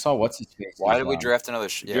 I saw what's his face. Why did we draft another?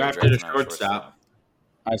 We drafted a shortstop.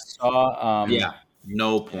 I saw.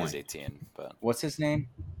 No He's point. 18, but What's his name?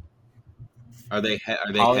 Are they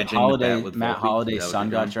hedging the Holiday? bet with Matt Volpe? Holiday's Is that what son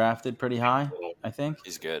they're got doing? drafted pretty high. I think.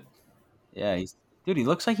 he's good. Yeah, he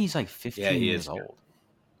looks like he's like 15 Yeah, he years is good. old.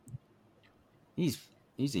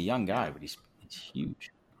 He's a young guy, but he's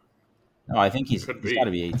huge. No, I think he's Could got be.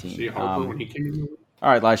 to be 18. See Harper when he came in. All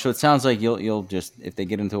right, Lige. So it sounds like you'll just if they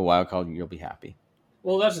get into a wild card, you'll be happy.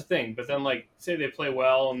 Well, that's the thing. But then, like, say they play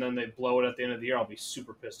well and then they blow it at the end of the year, I'll be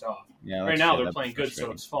super pissed off. Yeah, Right now they're playing good, so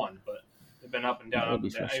it's fun. But they've been up and down. That would be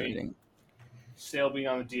up and down. I frustrating. mean, Sale being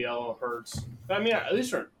on the DL hurts. But I mean, at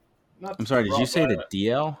least we're not. I'm sorry. Did you say the but-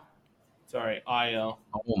 DL? Sorry, IL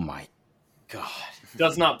Oh my god.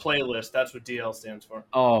 does not playlist. That's what DL stands for.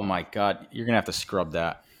 Oh my god. You're gonna have to scrub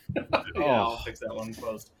that. Yeah, I'll fix that one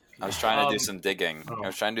post. I was trying to do Um, some digging. I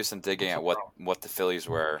was trying to do some digging at what the Phillies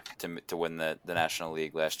were to win the National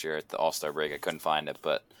League last year at the All-Star break. I couldn't find it,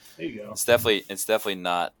 but There you go. it's definitely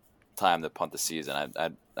not time to punt the season.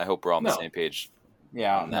 I hope we're all on the No. same page.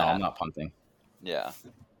 Yeah. No, Nah. I'm not punting. Yeah.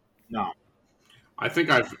 I think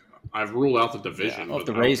I've ruled out the division. Well, if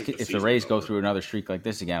but the I don't Rays think if the season's Rays go over. through another streak like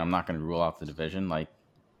this again, I'm not going to rule out the division. Like,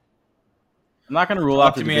 I'm not going to rule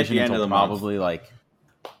out the to me at division the end until of the month. probably like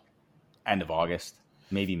end of August,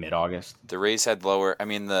 maybe mid-August. The Rays had lower. I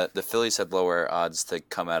mean, the Phillies had lower odds to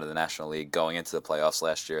come out of the National League going into the playoffs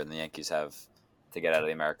last year, and the Yankees have to get out of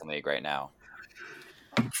the American League right now.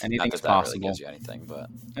 Anything's Not that possible. really gives you anything, but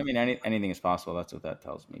I mean, anything is possible. That's what that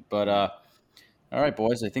tells me. But all right,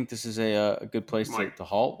 boys. I think this is a good place to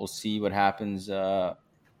halt. We'll see what happens at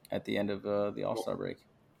the end of the All-Star break.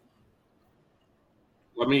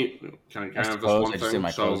 Can I I have this suppose one I just thing? did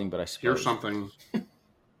my So closing, but I suppose here's something.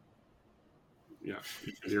 Yeah,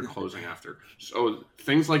 you're closing after. So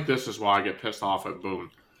things like this is why I get pissed off at Boone.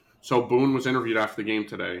 So Boone was interviewed after the game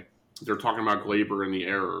today. They're talking about Glaber and the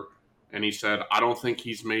error, and he said, "I don't think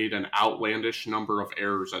he's made an outlandish number of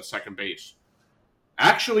errors at second base."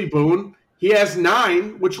 Actually, Boone, he has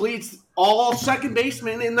 9, which leads all second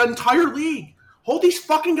basemen in the entire league. Hold these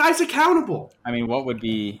fucking guys accountable. I mean, what would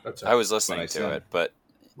be? I was what listening I to said. it. But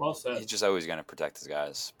Well said. he's just always going to protect his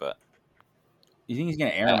guys. But You think he's going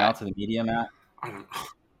to air him out to the media, Matt? I don't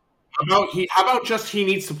know. How about just he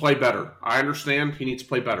needs to play better? I understand he needs to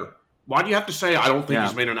play better. Why do you have to say I don't think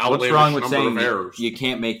he's made an What's outlandish wrong with number saying of errors? you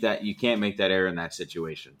can't make that? You can't make that error in that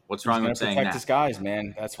situation. What's wrong with He's going saying to protect that? his guys,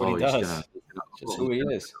 man. That's what he he's does. gonna Just who he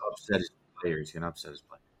is. upset his player. He's gonna upset his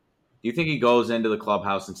player. Do you think he goes into the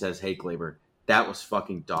clubhouse and says, "Hey, Glaber, that was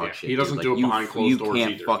fucking dog Yeah, shit"? he doesn't dude. do it behind closed You doors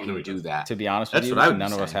can't either. fucking You know he do does. that. To be honest That's with what I you, would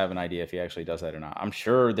none of say. us have an idea if he actually does that or not. I'm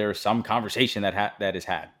sure there's some conversation that is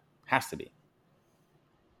had. Has to be.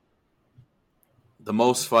 The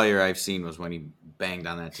most fire I've seen was when he banged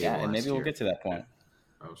on that table. Yeah, and maybe last we'll year. get to that point.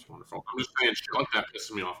 That was wonderful. I'm just saying, shit like that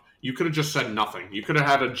pisses me off. You could have just said nothing. You could have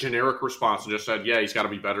had a generic response and just said, "Yeah, he's got to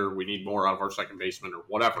be better. We need more out of our second baseman," or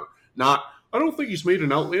whatever. Not, "I don't think he's made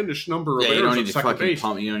an outlandish number of Yeah, you errors don't at need to second fucking base."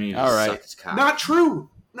 pump. You don't need to All right. suck his cock. Not true.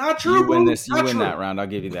 Not true. You win Boone. this. You Not win true. that round. I'll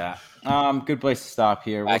give you that. Good place to stop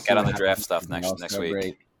here. Back see out on what the draft happens stuff in the next All-Star week.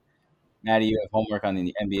 break. Maddie, you have homework on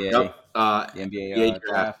the NBA. Yep. The NBA Yeah,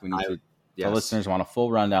 draft. We need to. yes. The listeners want a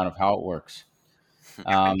full rundown of how it works.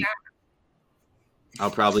 I'll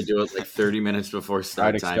probably do it like 30 minutes before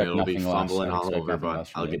start I'd time. expect It'll be nothing less. fumbling I'd all expect over, nothing but less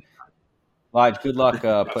from I'll you. get. Lige, good luck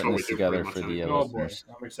what putting we this do together pretty for much the Oh boy, listeners.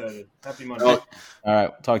 I'm excited. Happy Monday. Oh, All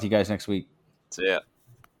right. Talk to you guys next week. So yeah.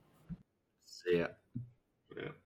 see ya. Yeah.